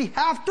saying. We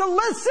have to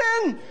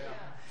listen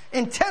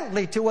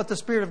intently to what the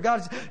Spirit of God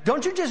is.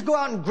 Don't you just go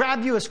out and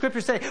grab you a scripture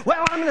and say,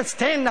 well, I'm going to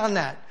stand on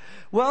that.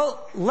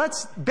 Well,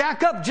 let's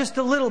back up just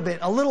a little bit,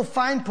 a little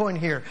fine point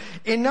here.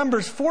 In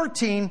Numbers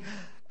 14,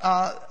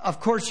 of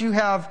course, you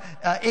have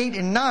 8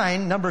 and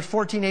 9. Numbers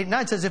 14, 8 and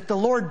 9 says, if the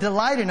Lord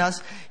delight in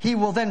us, He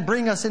will then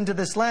bring us into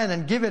this land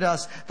and give it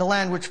us, the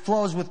land which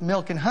flows with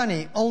milk and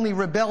honey. Only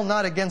rebel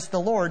not against the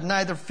Lord,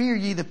 neither fear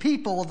ye the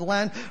people of the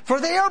land, for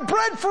they are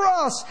bred for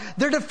us.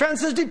 Their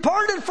defense is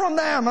departed from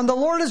them, and the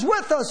Lord is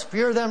with us.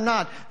 Fear them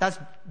not. That's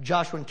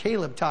Joshua and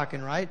Caleb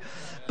talking, right?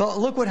 But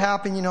look what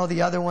happened.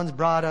 The other ones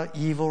brought an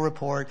evil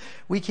report.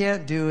 We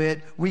can't do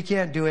it. We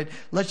can't do it.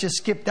 Let's just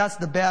skip. That's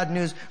the bad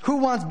news. Who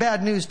wants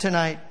bad news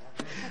tonight?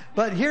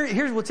 But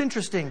here's what's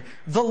interesting.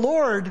 The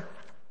Lord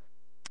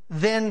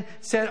then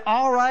said,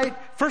 all right,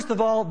 first of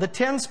all, the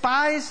 10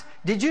 spies,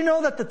 did you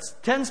know that the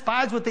 10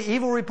 spies with the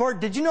evil report,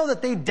 did you know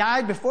that they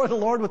died before the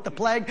Lord with the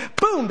plague?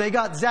 Boom, they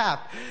got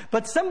zapped.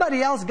 But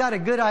somebody else got a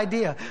good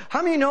idea.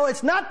 How many know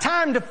it's not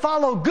time to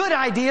follow good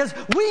ideas?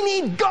 We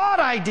need God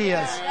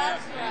ideas.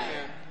 That's right.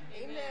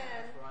 Amen.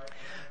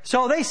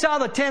 So they saw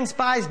the 10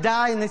 spies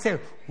die and they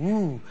said,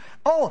 ooh,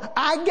 oh,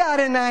 I got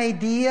an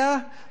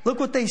idea. Look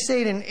what they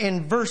say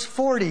in verse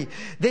 40.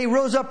 They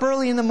rose up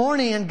early in the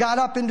morning and got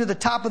up into the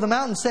top of the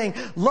mountain saying,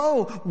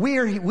 lo, we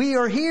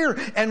are here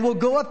and we'll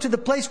go up to the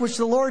place which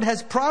the Lord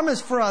has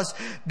promised for us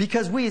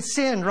because we had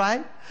sinned,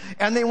 right?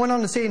 And they went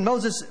on to say,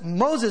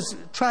 Moses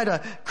tried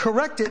to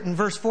correct it in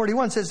verse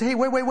 41, says, hey,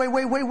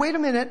 wait a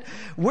minute.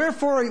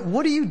 Wherefore,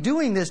 what are you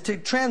doing this to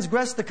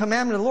transgress the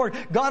commandment of the Lord?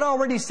 God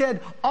already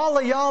said, all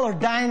of y'all are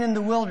dying in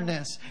the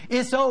wilderness.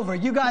 It's over.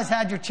 You guys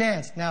had your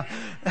chance. Now,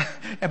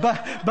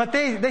 but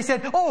they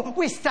said, oh,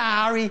 we're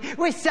sorry.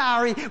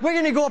 We're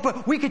going to go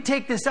up. We could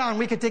take this on.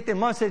 We could take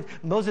that.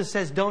 Moses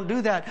says, don't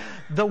do that.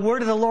 The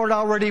word of the Lord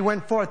already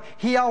went forth.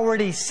 He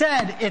already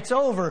said it's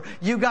over.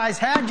 You guys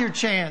had your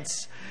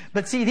chance.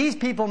 But see, these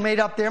people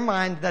made up their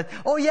mind that,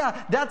 oh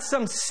yeah, that's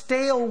some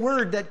stale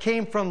word that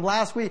came from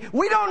last week.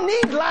 We don't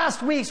need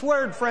last week's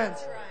word,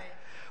 friends.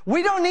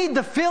 We don't need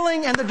the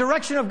filling and the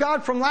direction of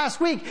God from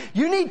last week.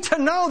 You need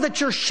to know that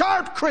you're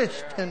sharp,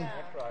 Christian.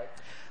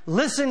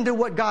 Listen to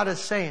what God is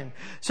saying.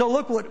 So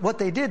look what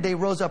they did. They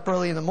rose up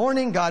early in the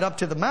morning, got up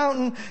to the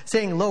mountain,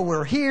 saying, lo,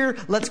 we're here.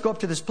 Let's go up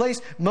to this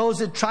place.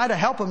 Moses tried to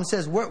help him and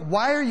says,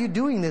 why are you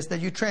doing this,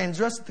 that you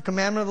transgress the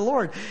commandment of the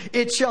Lord?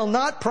 It shall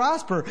not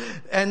prosper.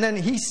 And then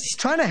he's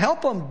trying to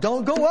help them.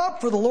 Don't go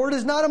up, for the Lord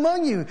is not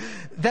among you,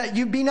 that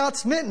you be not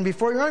smitten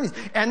before your armies.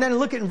 And then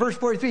look at in verse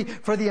 43,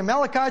 for the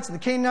Amalekites and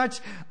the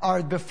Canaanites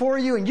are before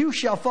you, and you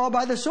shall fall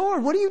by the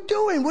sword. What are you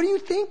doing? What are you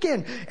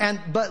thinking?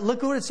 But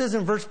look what it says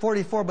in verse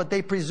 44, but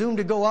they presumed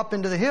to go up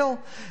into the hill.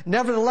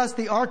 Nevertheless,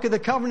 the ark of the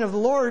covenant of the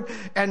Lord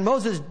and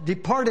Moses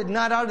departed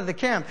not out of the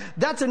camp.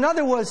 That's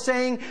another way of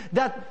saying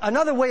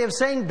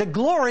the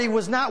glory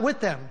was not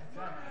with them.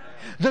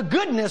 The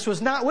goodness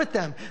was not with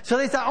them. So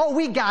they thought, oh,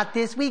 we got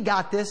this.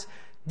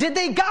 Did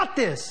they got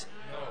this?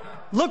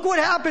 Look what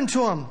happened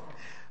to them.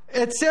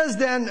 It says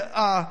then,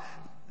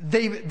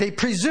 they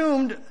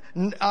presumed.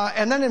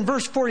 And then in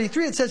verse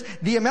 43 it says,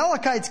 the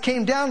Amalekites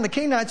came down, the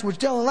Canaanites which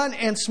dwell in the land,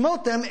 and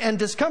smote them and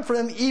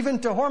discomfited them even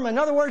to Hormah. In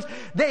other words,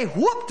 they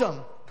whooped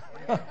them.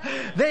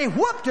 They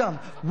whooped them.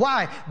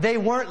 Why? They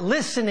weren't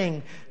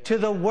listening to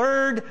the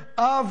word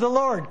of the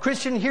Lord.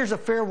 Christian, here's a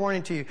fair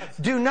warning to you.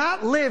 Do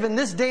not live in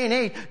this day and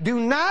age. Do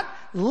not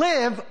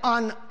live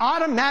on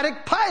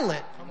automatic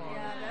pilot.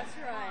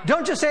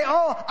 Don't just say,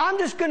 oh, I'm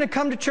just going to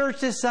come to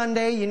church this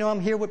Sunday. You know, I'm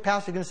here with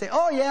Pastor. Going to say,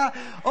 oh, yeah.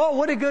 Oh,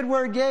 what a good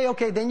word. Yay.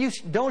 Okay. Then you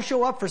don't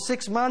show up for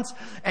 6 months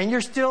and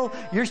you're still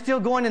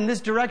going in this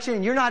direction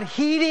and you're not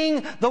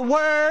heeding the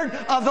word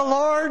of the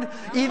Lord,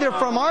 either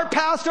from our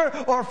pastor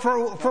or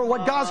for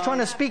what God's trying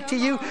to speak to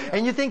you,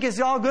 and you think it's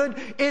all good.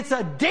 It's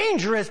a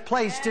dangerous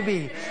place to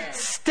be.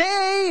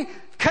 Stay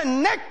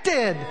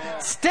connected.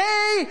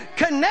 Stay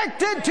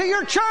connected to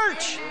your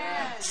church.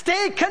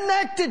 Stay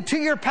connected to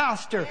your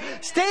pastor.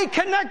 Stay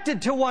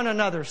connected to one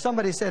another.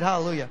 Somebody said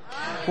hallelujah.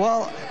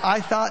 Well,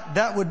 I thought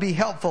that would be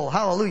helpful.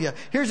 Hallelujah.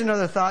 Here's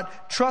another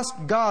thought. Trust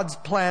God's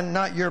plan,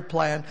 not your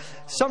plan.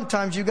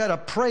 Sometimes you got to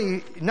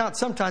pray. Not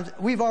sometimes.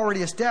 We've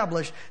already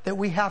established that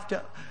we have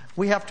to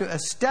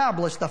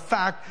establish the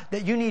fact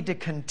that you need to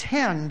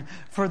contend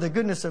for the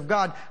goodness of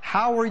God.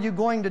 How are you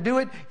going to do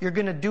it? You're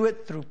going to do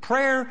it through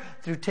prayer,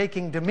 through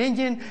taking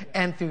dominion,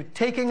 and through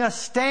taking a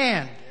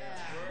stand.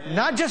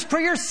 Not just for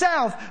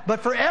yourself, but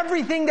for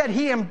everything that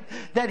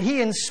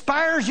He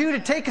inspires you to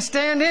take a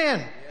stand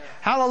in.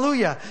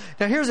 Hallelujah.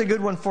 Now here's a good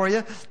one for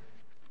you.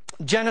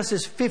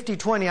 Genesis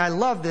 50:20. I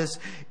love this.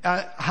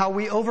 How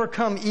we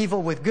overcome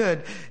evil with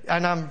good.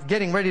 And I'm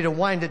getting ready to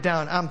wind it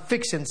down. I'm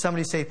fixing.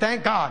 Somebody say,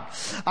 thank God.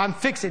 I'm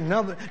fixing.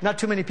 No, not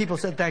too many people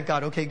said thank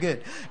God. Okay,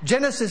 good.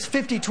 Genesis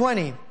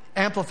 50:20.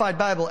 Amplified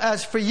Bible.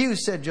 As for you,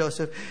 said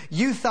Joseph,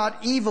 you thought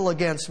evil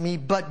against me,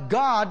 but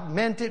God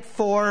meant it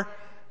for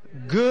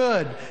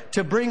good,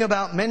 to bring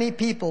about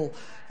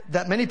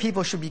that many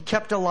people should be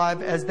kept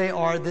alive as they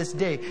are this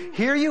day.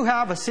 Here you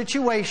have a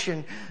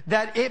situation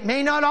that it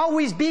may not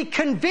always be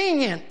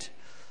convenient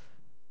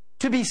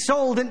to be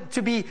sold and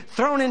to be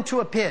thrown into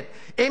a pit.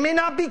 It may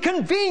not be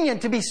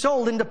convenient to be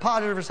sold into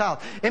Potiphar's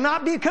house. It may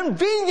not be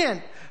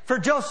convenient for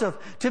Joseph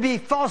to be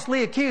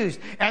falsely accused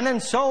and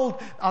then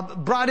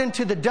brought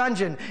into the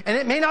dungeon. And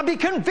it may not be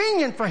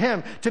convenient for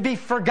him to be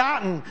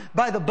forgotten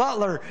by the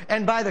butler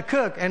and by the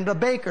cook and the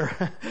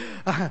baker.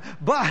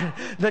 But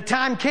the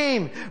time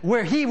came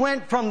where he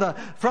went from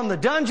the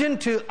dungeon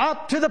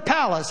up to the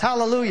palace.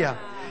 Hallelujah.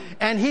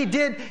 And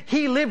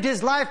he lived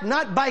his life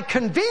not by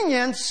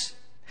convenience,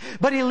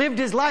 but he lived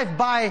his life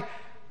by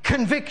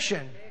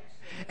conviction.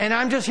 And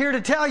I'm just here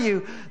to tell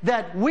you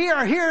that we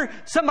are here.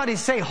 Somebody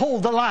say,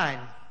 hold the line.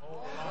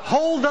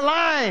 Hold the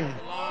line.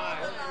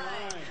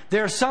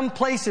 There are some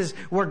places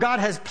where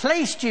God has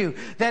placed you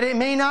that it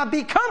may not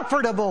be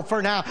comfortable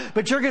for now,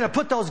 but you're going to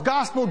put those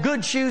gospel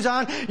good shoes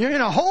on. You're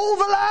going to hold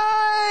the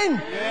line.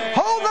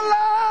 Hold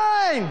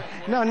the line.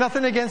 No,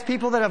 nothing against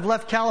people that have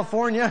left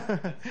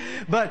California.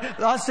 But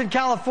us in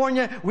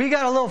California, we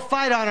got a little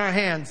fight on our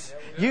hands.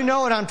 You know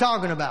what I'm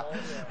talking about.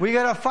 We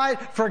got to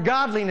fight for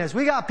godliness.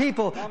 We got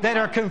people that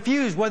are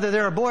confused whether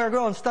they're a boy or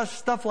girl and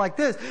stuff like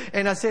this.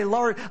 And I say,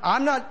 Lord,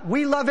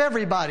 we love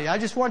everybody. I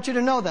just want you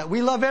to know that.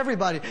 We love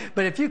everybody.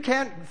 But if you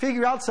can't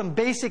figure out some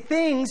basic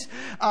things,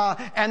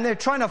 and they're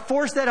trying to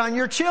force that on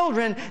your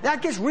children,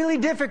 that gets really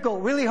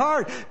difficult, really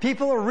hard.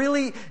 People are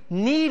really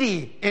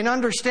needy in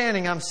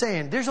understanding, I'm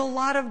saying. There's a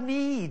lot of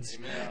needs.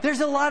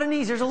 There's a lot of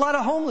needs. There's a lot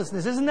of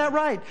homelessness. Isn't that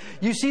right?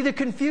 You see the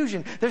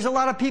confusion. There's a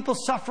lot of people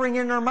suffering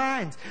in their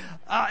minds.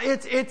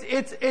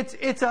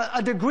 It's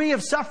a degree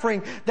of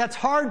suffering that's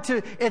hard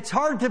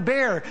to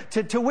bear,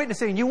 to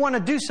witness it. And you want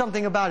to do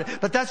something about it.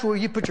 But that's where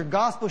you put your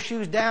gospel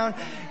shoes down.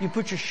 You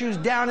put your shoes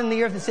down in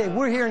the earth and say,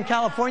 we're here in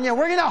California.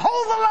 We're going to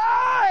hold the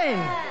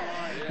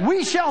line.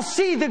 We shall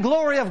see the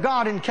glory of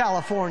God in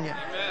California.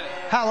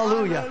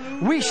 Hallelujah.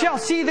 We shall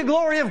see the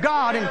glory of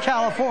God in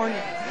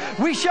California.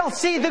 We shall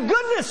see the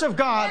goodness of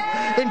God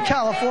in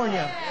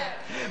California.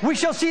 We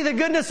shall see the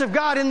goodness of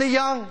God in the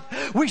young.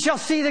 We shall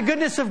see the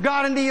goodness of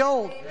God in the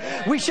old.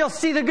 We shall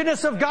see the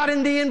goodness of God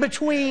in the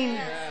in-between.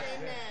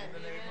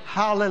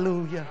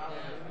 Hallelujah.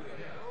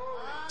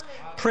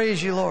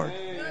 Praise you, Lord.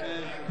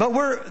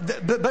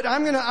 But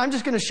I'm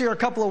just going to share a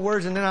couple of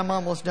words and then I'm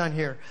almost done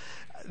here.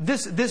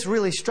 This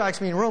really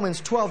strikes me in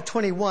Romans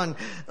 12:21.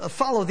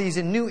 Follow these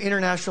in New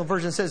International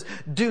Version. It says,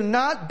 do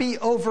not be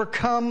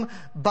overcome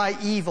by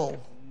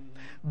evil,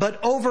 but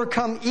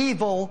overcome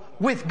evil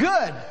with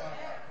good.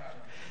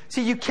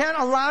 See, you can't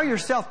allow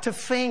yourself to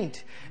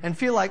faint and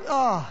feel like,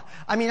 I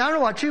don't know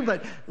about you,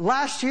 but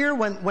last year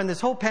when this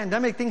whole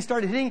pandemic thing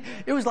started hitting,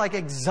 it was like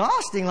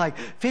exhausting. Like,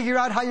 figure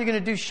out how you're going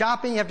to do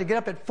shopping. You have to get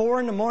up at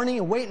 4 a.m.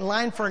 and wait in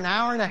line for an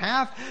hour and a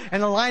half.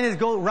 And the line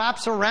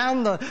wraps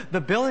around the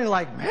building.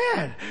 Like,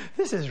 man,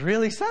 this is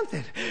really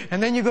something.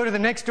 And then you go to the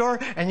next door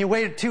and you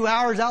wait 2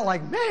 hours out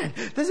like, man,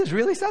 this is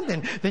really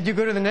something. Then you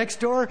go to the next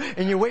door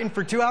and you're waiting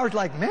for 2 hours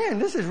like, man,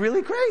 this is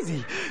really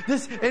crazy.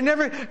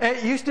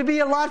 It used to be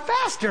a lot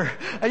faster.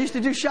 I used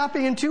to do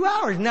shopping in 2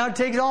 hours. Now it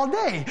takes all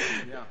day.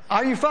 Yeah.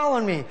 Are you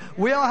following me?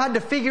 We all had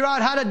to figure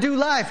out how to do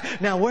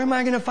life. Now, where am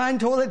I going to find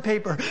toilet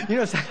paper?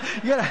 You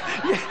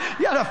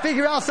gotta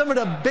figure out some of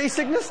the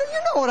basicness. You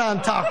know what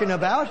I'm talking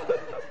about.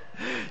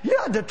 You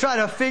have to try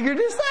to figure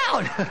this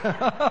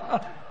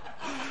out.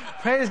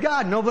 Praise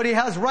God. Nobody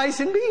has rice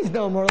and beans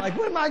no more. Like,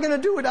 what am I going to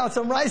do without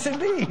some rice and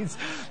beans?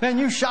 Man,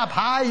 you shop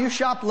high, you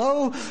shop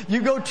low,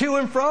 you go to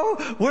and fro.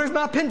 Where's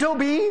my pinto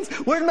beans?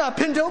 Where's my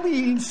pinto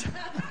beans?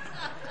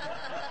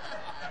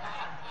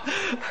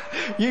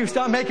 You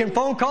start making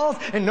phone calls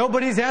and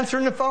nobody's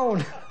answering the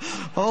phone.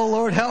 Oh,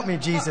 Lord, help me,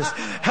 Jesus.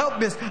 Help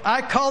me.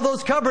 I call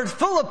those cupboards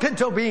full of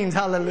pinto beans.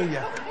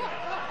 Hallelujah.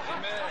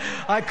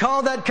 I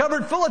call that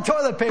cupboard full of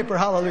toilet paper.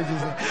 Hallelujah,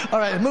 Jesus. All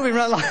right, moving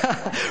right along.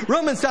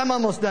 Romans, I'm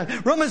almost done.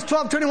 Romans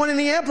 12:21 in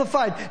the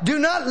Amplified. Do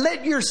not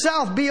let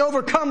yourself be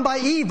overcome by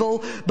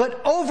evil,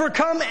 but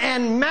overcome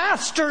and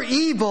master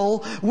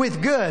evil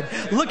with good.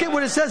 Look at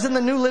what it says in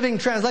the New Living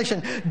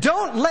Translation.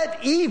 Don't let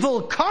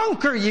evil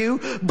conquer you,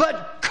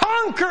 but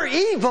conquer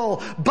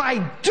evil by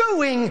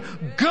doing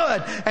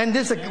good. And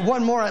this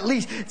one more at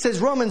least. It says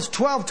Romans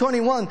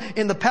 12:21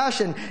 in the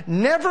Passion.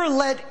 Never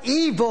let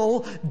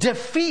evil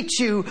defeat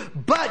you,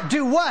 but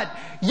do what?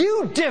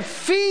 You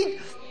defeat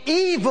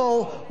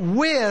evil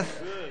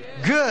with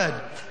good.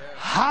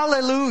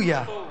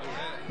 Hallelujah.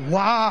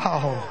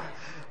 Wow.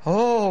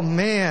 Oh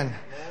man.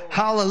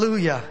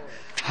 Hallelujah.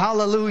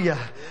 Hallelujah.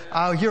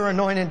 You're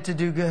anointed to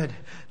do good.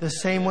 The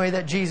same way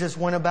that Jesus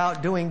went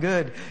about doing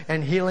good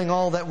and healing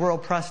all that were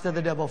oppressed of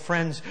the devil.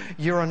 Friends,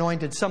 you're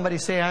anointed. Somebody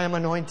say, I am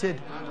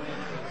anointed.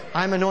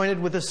 I'm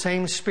anointed with the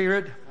same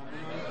Spirit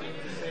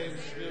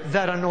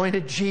that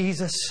anointed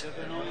Jesus.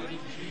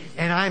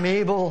 And I'm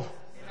able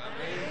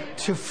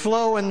to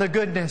flow in the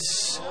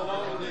goodness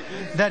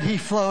that He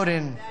flowed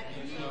in.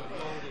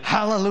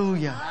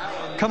 Hallelujah.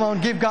 Come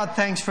on, give God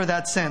thanks for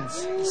that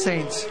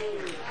saints.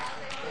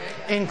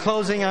 In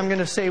closing, I'm going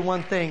to say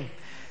one thing.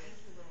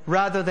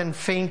 Rather than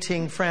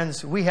fainting,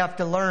 friends, we have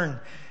to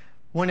learn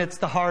when it's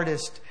the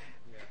hardest.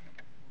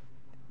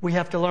 We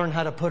have to learn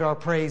how to put our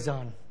praise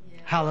on.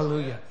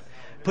 Hallelujah.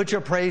 Put your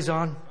praise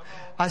on.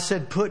 I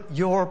said, put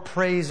your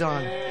praise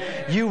on.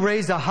 You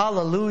raise a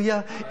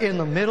hallelujah in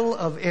the middle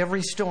of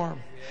every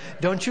storm.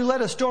 Don't you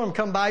let a storm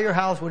come by your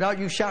house without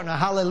you shouting a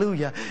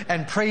hallelujah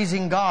and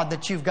praising God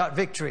that you've got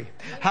victory.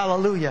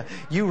 Hallelujah.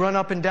 You run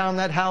up and down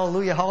that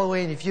hallelujah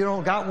hallway, and if you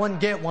don't got one,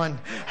 get one.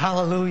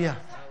 Hallelujah.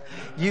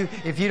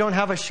 If you don't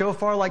have a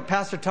shofar like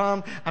Pastor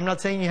Tom, I'm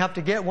not saying you have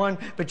to get one,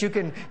 but you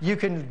can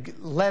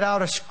let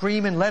out a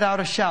scream and let out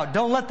a shout.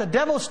 Don't let the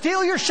devil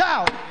steal your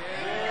shout.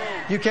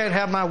 You can't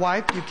have my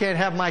wife. You can't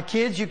have my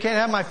kids. You can't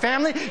have my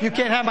family. You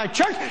can't have my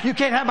church. You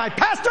can't have my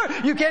pastor.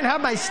 You can't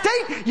have my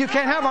state. You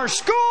can't have our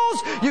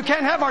schools. You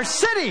can't have our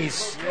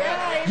cities.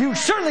 You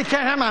certainly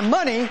can't have my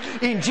money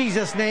in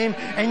Jesus' name.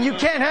 And you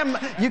can't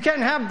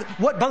have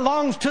what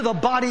belongs to the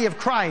body of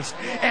Christ.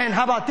 And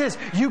how about this?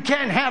 You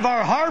can't have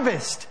our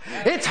harvest.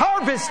 It's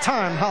harvest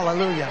time.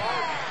 Hallelujah.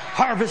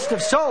 Harvest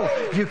of soul.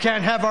 You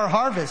can't have our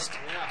harvest.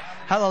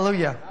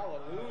 Hallelujah.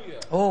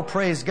 Oh,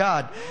 praise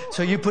God.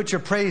 So you put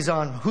your praise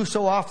on.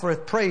 Whoso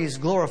offereth praise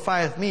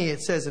glorifieth me,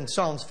 it says in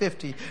Psalms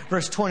 50,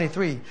 verse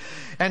 23.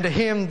 And to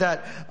him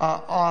that,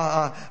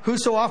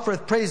 whoso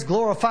offereth praise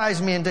glorifies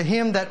me, and to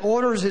him that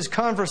orders his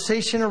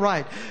conversation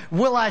aright,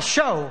 will I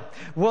show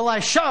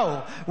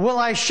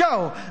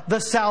the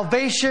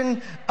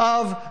salvation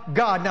of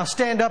God. Now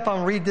stand up,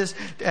 I'll read this,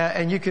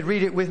 and you could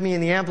read it with me in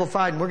the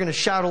Amplified, and we're going to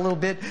shout a little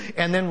bit,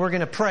 and then we're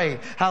going to pray.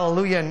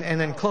 Hallelujah, and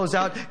then close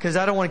out, because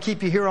I don't want to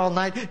keep you here all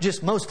night,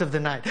 just most of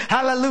the night.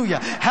 Hallelujah.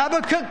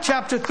 Habakkuk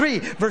chapter 3,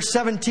 verse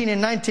 17 and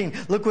 19.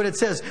 Look what it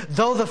says.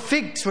 Though the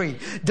fig tree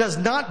does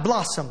not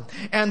blossom,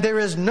 and there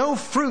is no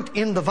fruit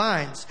in the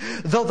vines,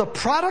 though the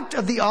product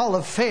of the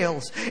olive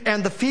fails,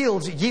 and the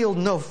fields yield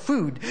no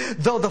food,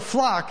 though the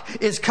flock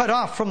is cut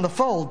off from the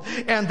fold,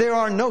 and there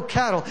are no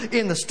cattle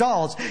in the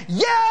stalls,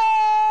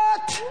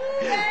 yet,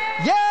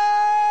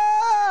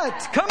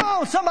 come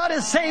on, somebody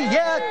say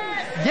yet.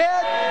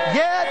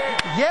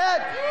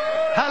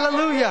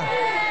 Hallelujah.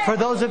 For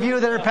those of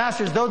you that are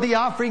pastors, though the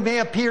offering may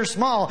appear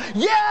small,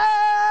 yet!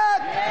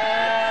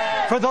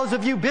 For those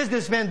of you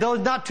businessmen, though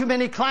not too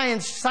many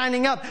clients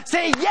signing up,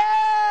 say yet!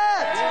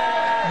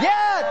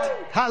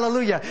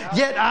 Hallelujah.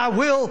 Yet I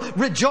will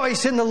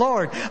rejoice in the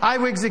Lord. I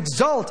will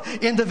exult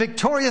in the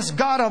victorious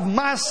God of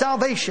my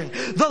salvation.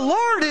 The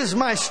Lord is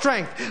my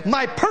strength,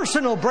 my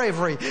personal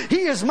bravery.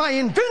 He is my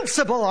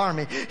invincible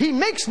army. He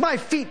makes my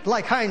feet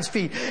like hinds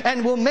feet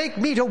and will make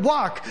me to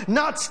walk,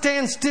 not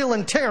stand still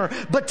in terror,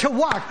 but to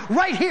walk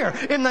right here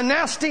in the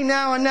nasty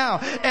now and now,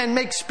 and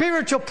make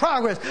spiritual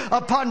progress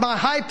upon my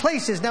high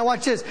places. Now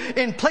watch this.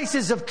 In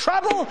places of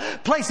trouble,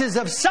 places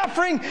of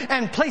suffering,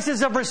 and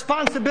places of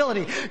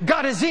responsibility.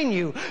 God is in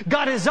you.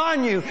 God is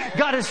on you.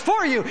 God is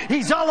for you.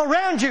 He's all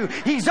around you.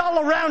 He's all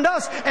around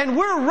us. And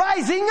we're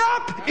rising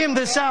up in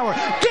this hour.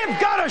 Give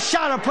God a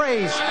shout of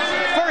praise,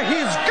 for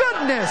His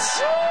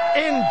goodness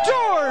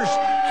endures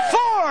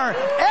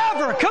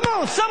forever. Come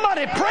on,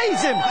 somebody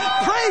praise Him.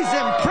 Praise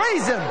Him.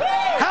 Praise Him.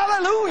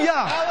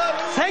 Hallelujah.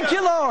 Thank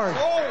you, Lord.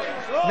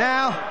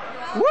 Now,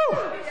 woo.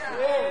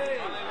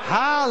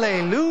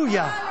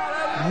 Hallelujah.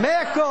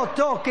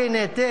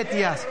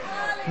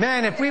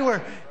 Man,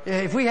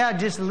 if we had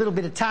just a little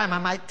bit of time, I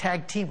might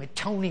tag team with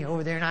Tony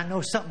over there, and I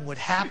know something would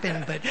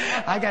happen, but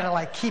I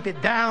gotta keep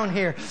it down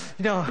here.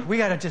 You know, we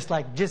gotta just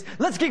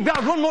let's give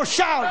God one more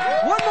shout.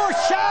 One more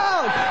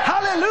shout.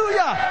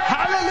 Hallelujah.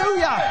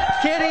 Hallelujah.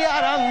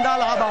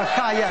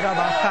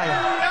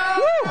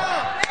 Woo!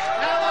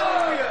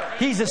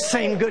 He's the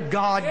same good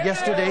God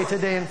yesterday,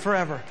 today, and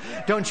forever.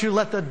 Don't you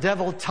let the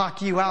devil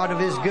talk you out of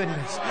His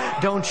goodness.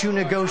 Don't you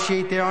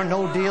negotiate. There are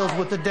no deals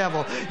with the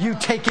devil. You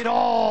take it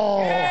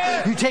all.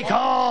 You take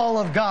all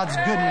of God's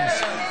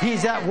goodness.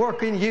 He's at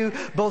work in you,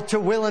 both to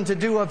will and to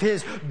do of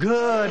His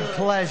good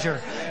pleasure.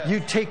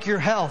 You take your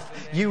health.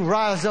 You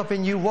rise up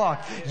and you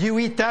walk. You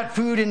eat that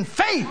food in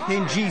faith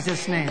in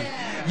Jesus' name.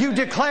 You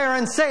declare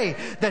and say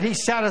that He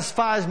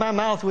satisfies my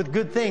mouth with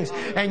good things,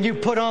 and you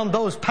put on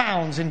those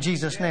pounds in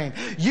Jesus' name.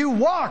 You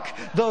walk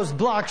those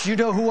blocks. You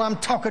know who I'm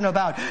talking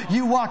about.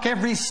 You walk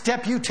every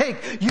step you take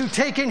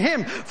in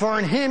Him, for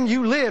in Him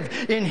you live,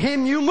 in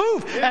Him you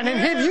move, and in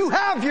Him you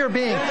have your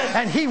being,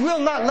 and He will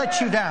not let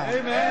you down.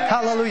 Amen.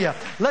 Hallelujah.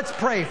 Let's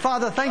pray.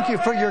 Father, thank you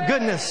for your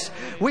goodness.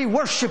 We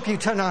worship you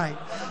tonight.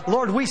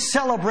 Lord, we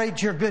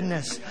celebrate your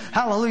goodness.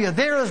 Hallelujah.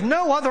 There is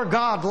no other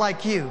God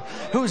like you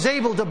who's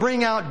able to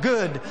bring out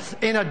good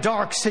in a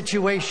dark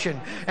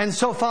situation. And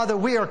so, Father,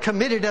 we are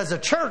committed as a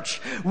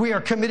church. We are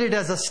committed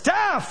as a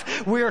staff.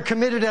 We are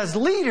committed as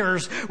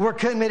leaders. We're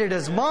committed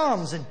as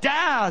moms and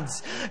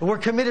dads. We're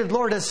committed,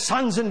 Lord, as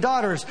sons and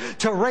daughters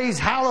to raise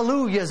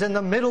hallelujahs in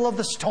the middle of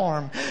the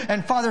storm.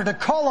 And Father, to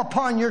call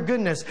upon your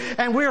goodness.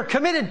 And we are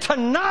committed to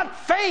not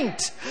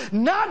faint,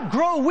 not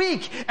grow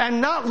weak,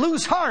 and not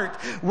lose heart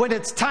when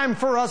it's time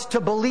for us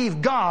to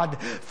believe God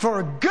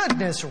for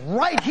goodness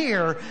right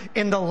here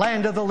in the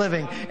land of the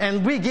living.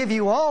 And we give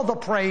you all the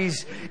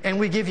praise and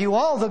we give you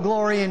all the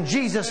glory in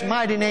Jesus'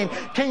 mighty name.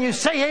 Can you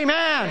say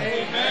amen?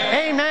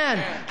 Amen. Amen.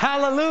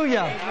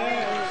 Hallelujah.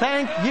 Amen.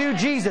 Thank you,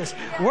 Jesus.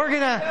 We're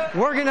gonna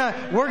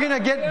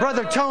get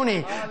Brother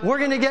Tony. We're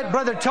gonna get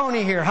Brother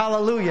Tony here.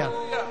 Hallelujah.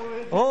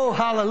 Oh,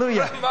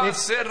 hallelujah.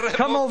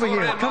 Come over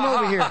here. Come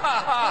over here.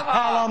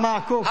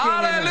 Hallelujah.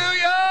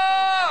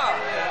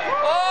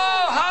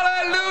 Oh,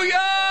 hallelujah.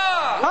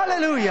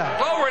 Hallelujah.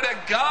 Glory to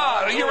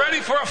God. Are you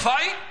ready for a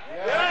fight?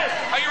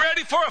 Yes. Are you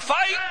ready for a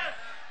fight?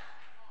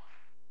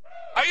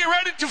 Are you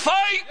ready to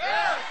fight?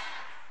 Yes.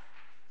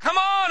 Come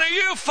on, are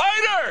you a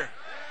fighter?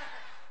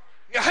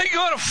 Are you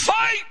going to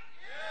fight?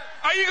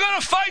 Are you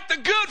going to fight the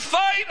good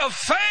fight of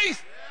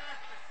faith?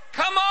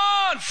 Come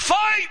on,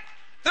 fight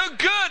the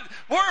good.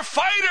 We're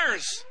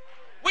fighters.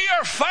 We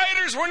are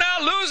fighters. We're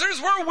not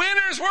losers. We're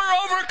winners. We're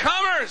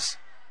overcomers.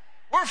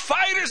 We're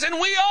fighters, and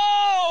we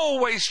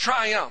always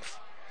triumph.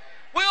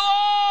 We'll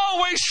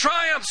always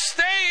triumph.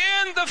 Stay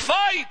in the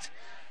fight.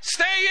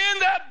 Stay in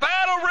that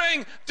battle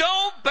ring.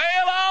 Don't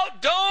bail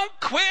out. Don't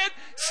quit.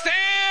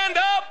 Stand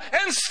up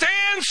and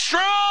stand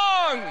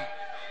strong.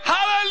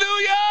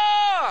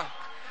 Hallelujah.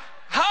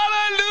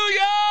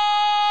 Hallelujah.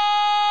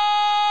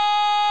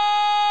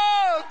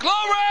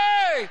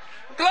 Glory.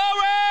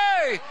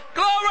 Glory.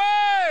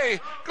 Glory.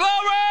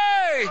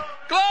 Glory.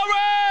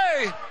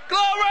 Glory.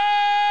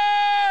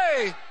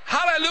 Glory.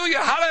 Hallelujah.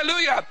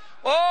 Hallelujah.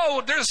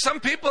 Oh, there's some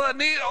people that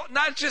need,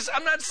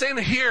 I'm not saying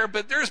here,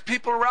 but there's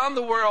people around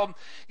the world,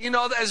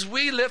 as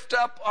we lift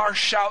up our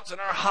shouts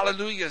and our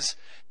hallelujahs,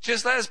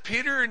 just as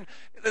Peter and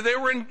they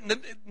were in the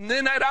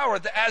midnight hour,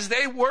 as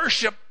they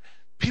worship,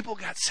 people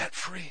got set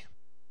free.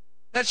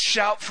 Let's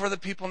shout for the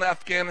people in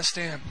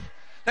Afghanistan.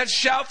 Let's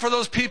shout for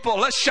those people.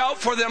 Let's shout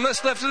for them.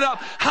 Let's lift it up.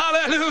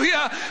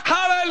 Hallelujah!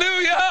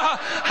 Hallelujah!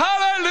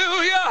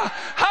 Hallelujah!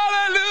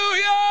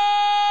 Hallelujah!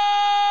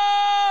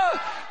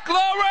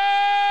 Glory!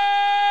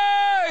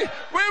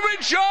 We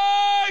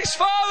rejoice,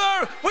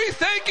 Father. We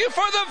thank you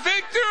for the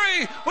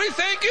victory. We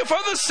thank you for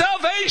the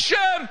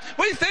salvation.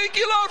 We thank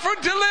you, Lord, for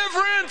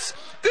deliverance.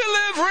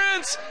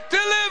 Deliverance,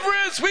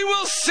 deliverance. We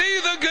will see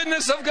the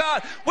goodness of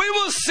God. We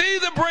will see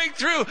the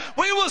breakthrough.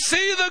 We will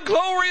see the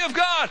glory of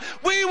God.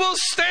 We will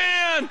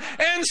stand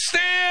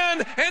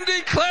and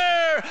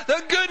declare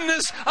the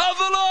goodness of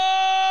the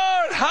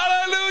Lord.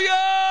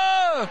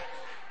 Hallelujah.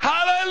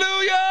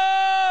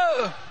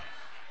 Hallelujah.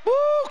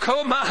 Woo,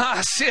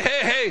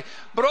 komahase.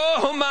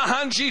 Bro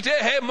mahanji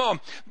tehemo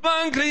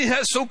bangri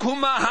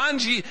hesukuma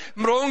hanji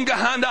mronga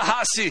handa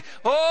hasi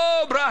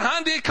oh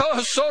brahandi ko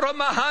soro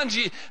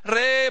mahanji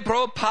re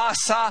bro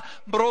pasa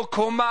bro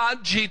koma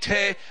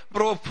jite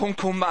bro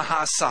punkuma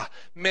hasa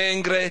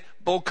mengre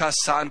boca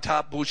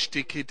santa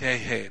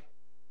bushtikitehe.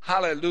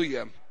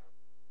 Hallelujah.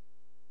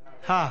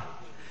 Ha.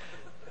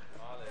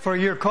 For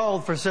you're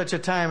called for such a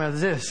time as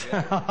this.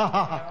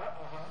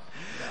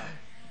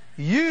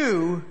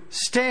 You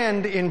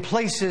stand in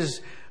places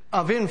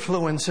of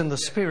influence in the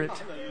Spirit.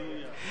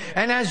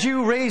 And as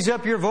you raise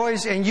up your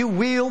voice and you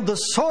wield the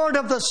sword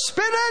of the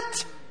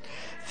Spirit,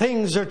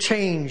 things are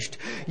changed.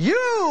 You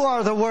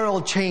are the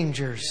world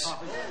changers.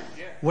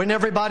 When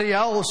everybody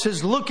else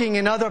is looking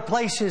in other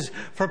places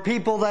for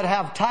people that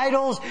have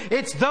titles,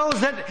 it's those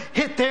that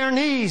hit their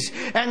knees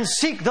and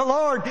seek the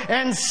Lord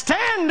and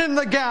stand in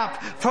the gap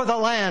for the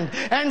land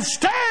and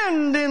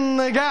stand in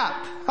the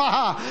gap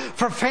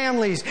for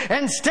families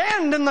and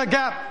stand in the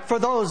gap for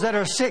those that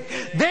are sick.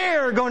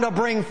 They're going to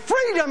bring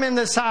freedom in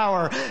this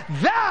hour.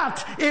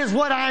 That is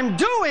what I'm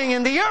doing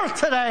in the earth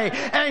today,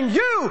 and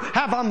you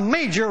have a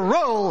major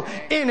role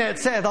in it,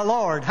 said the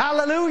Lord.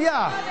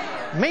 Hallelujah.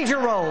 Major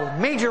role,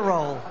 major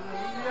role.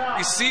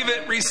 Receive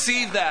it,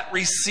 receive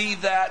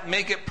that,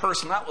 make it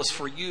personal. That was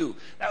for you.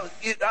 That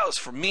was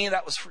for me.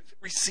 That was for,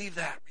 receive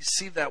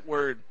that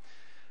word.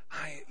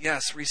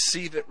 Yes,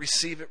 receive it,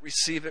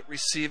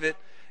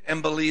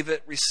 and believe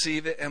it,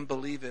 receive it and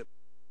believe it.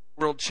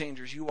 World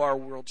changers, you are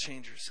world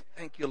changers.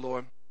 Thank you,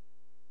 Lord.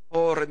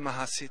 Oh,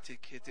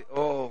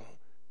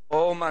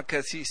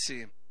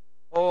 makasisi.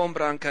 Oh,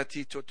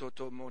 brankatito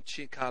toto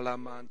mochikala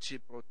manchi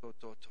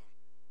protototo.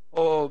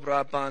 Oh,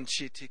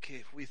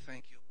 brabanchitike. We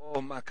thank you. Oh,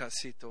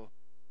 makasito.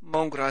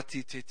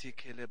 Mongratititi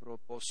kelebro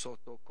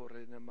posoto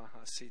korene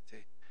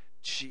mahasite.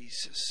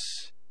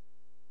 Jesus.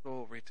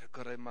 Glory to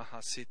kore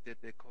mahasite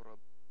de korob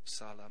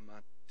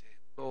salamante.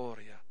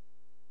 Gloria.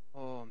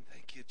 Oh,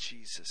 thank you,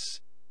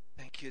 Jesus.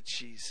 Thank you,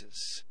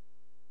 Jesus.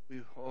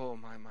 Oh,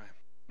 my.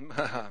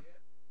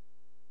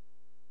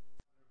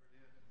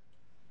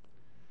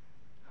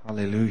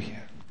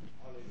 Hallelujah.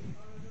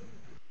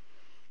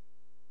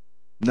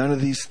 None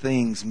of these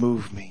things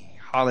move me.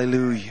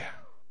 Hallelujah.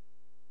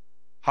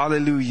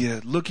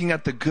 Hallelujah. Looking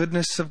at the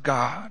goodness of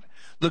God,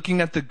 looking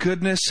at the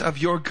goodness of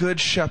your good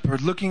shepherd,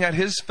 looking at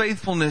his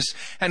faithfulness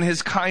and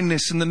his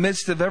kindness in the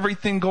midst of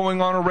everything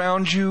going on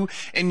around you,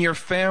 in your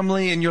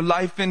family, in your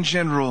life in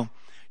general,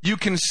 you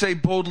can say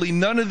boldly,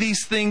 none of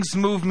these things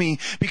move me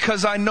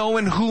because I know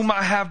in whom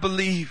I have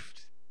believed.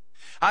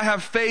 I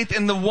have faith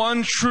in the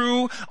one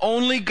true,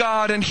 only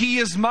God, and He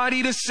is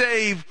mighty to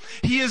save.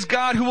 He is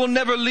God who will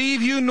never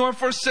leave you nor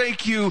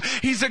forsake you.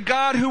 He's a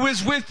God who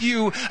is with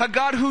you, a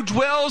God who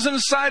dwells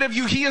inside of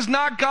you. He is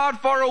not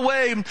God far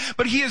away,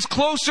 but He is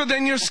closer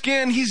than your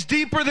skin. He's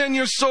deeper than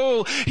your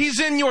soul. He's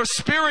in your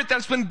spirit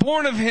that's been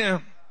born of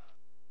Him.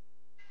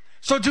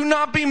 So do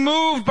not be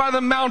moved by the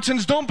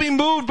mountains. Don't be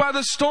moved by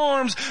the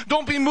storms.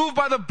 Don't be moved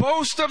by the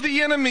boast of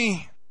the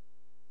enemy.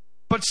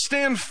 But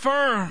stand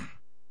firm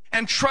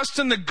and trust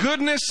in the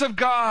goodness of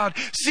God.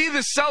 See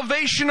the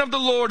salvation of the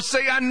Lord.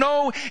 Say, I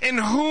know in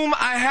whom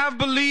I have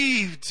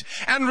believed.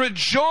 And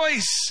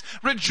rejoice.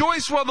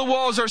 Rejoice while the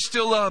walls are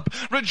still up.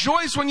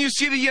 Rejoice when you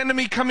see the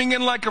enemy coming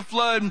in like a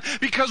flood.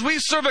 Because we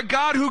serve a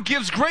God who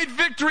gives great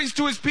victories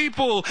to His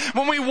people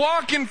when we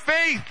walk in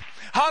faith.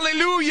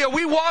 Hallelujah.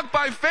 We walk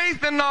by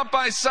faith and not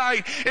by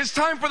sight. It's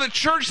time for the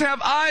church to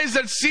have eyes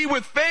that see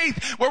with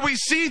faith, where we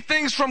see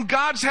things from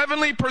God's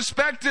heavenly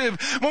perspective,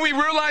 when we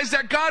realize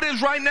that God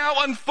is right now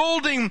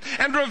unfolding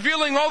and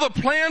revealing all the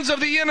plans of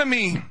the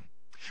enemy.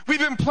 We've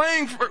been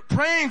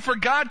praying for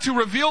God to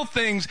reveal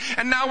things,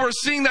 and now we're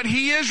seeing that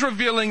He is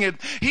revealing it.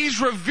 He's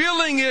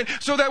revealing it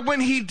so that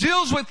when He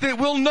deals with it,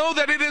 we'll know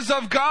that it is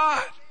of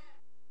God.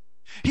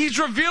 He's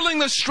revealing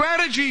the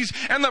strategies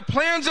and the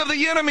plans of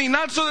the enemy,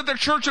 not so that the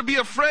church would be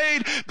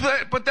afraid,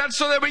 but that's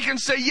so that we can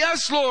say,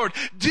 yes, Lord,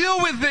 deal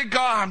with it,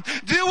 God.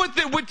 Deal with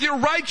it with your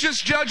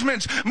righteous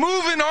judgments.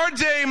 Move in our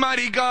day,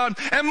 mighty God,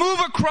 and move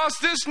across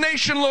this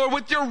nation, Lord,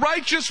 with your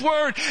righteous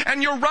word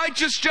and your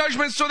righteous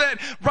judgments, so that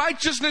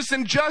righteousness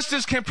and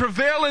justice can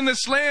prevail in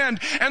this land,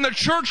 and the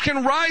church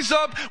can rise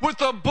up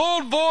with a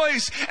bold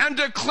voice and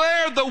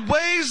declare the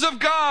ways of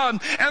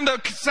God and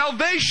the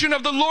salvation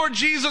of the Lord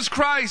Jesus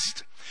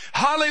Christ.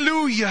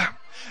 Hallelujah.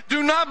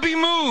 Do not be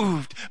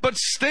moved, but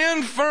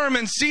stand firm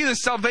and see the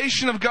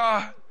salvation of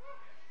God.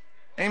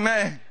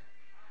 Amen.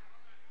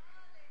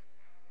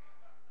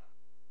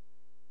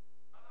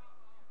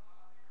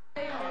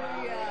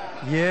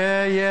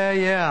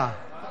 Yeah.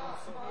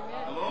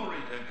 Glory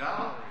to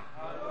God.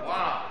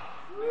 Wow.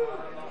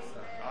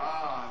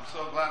 I'm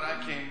so glad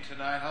I came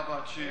tonight. How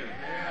about you?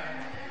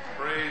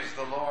 Praise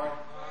the Lord.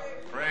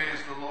 Praise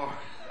the Lord.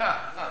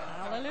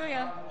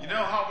 Hallelujah. You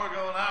know how we're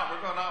going out?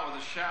 We're going out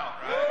with a shout,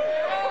 right?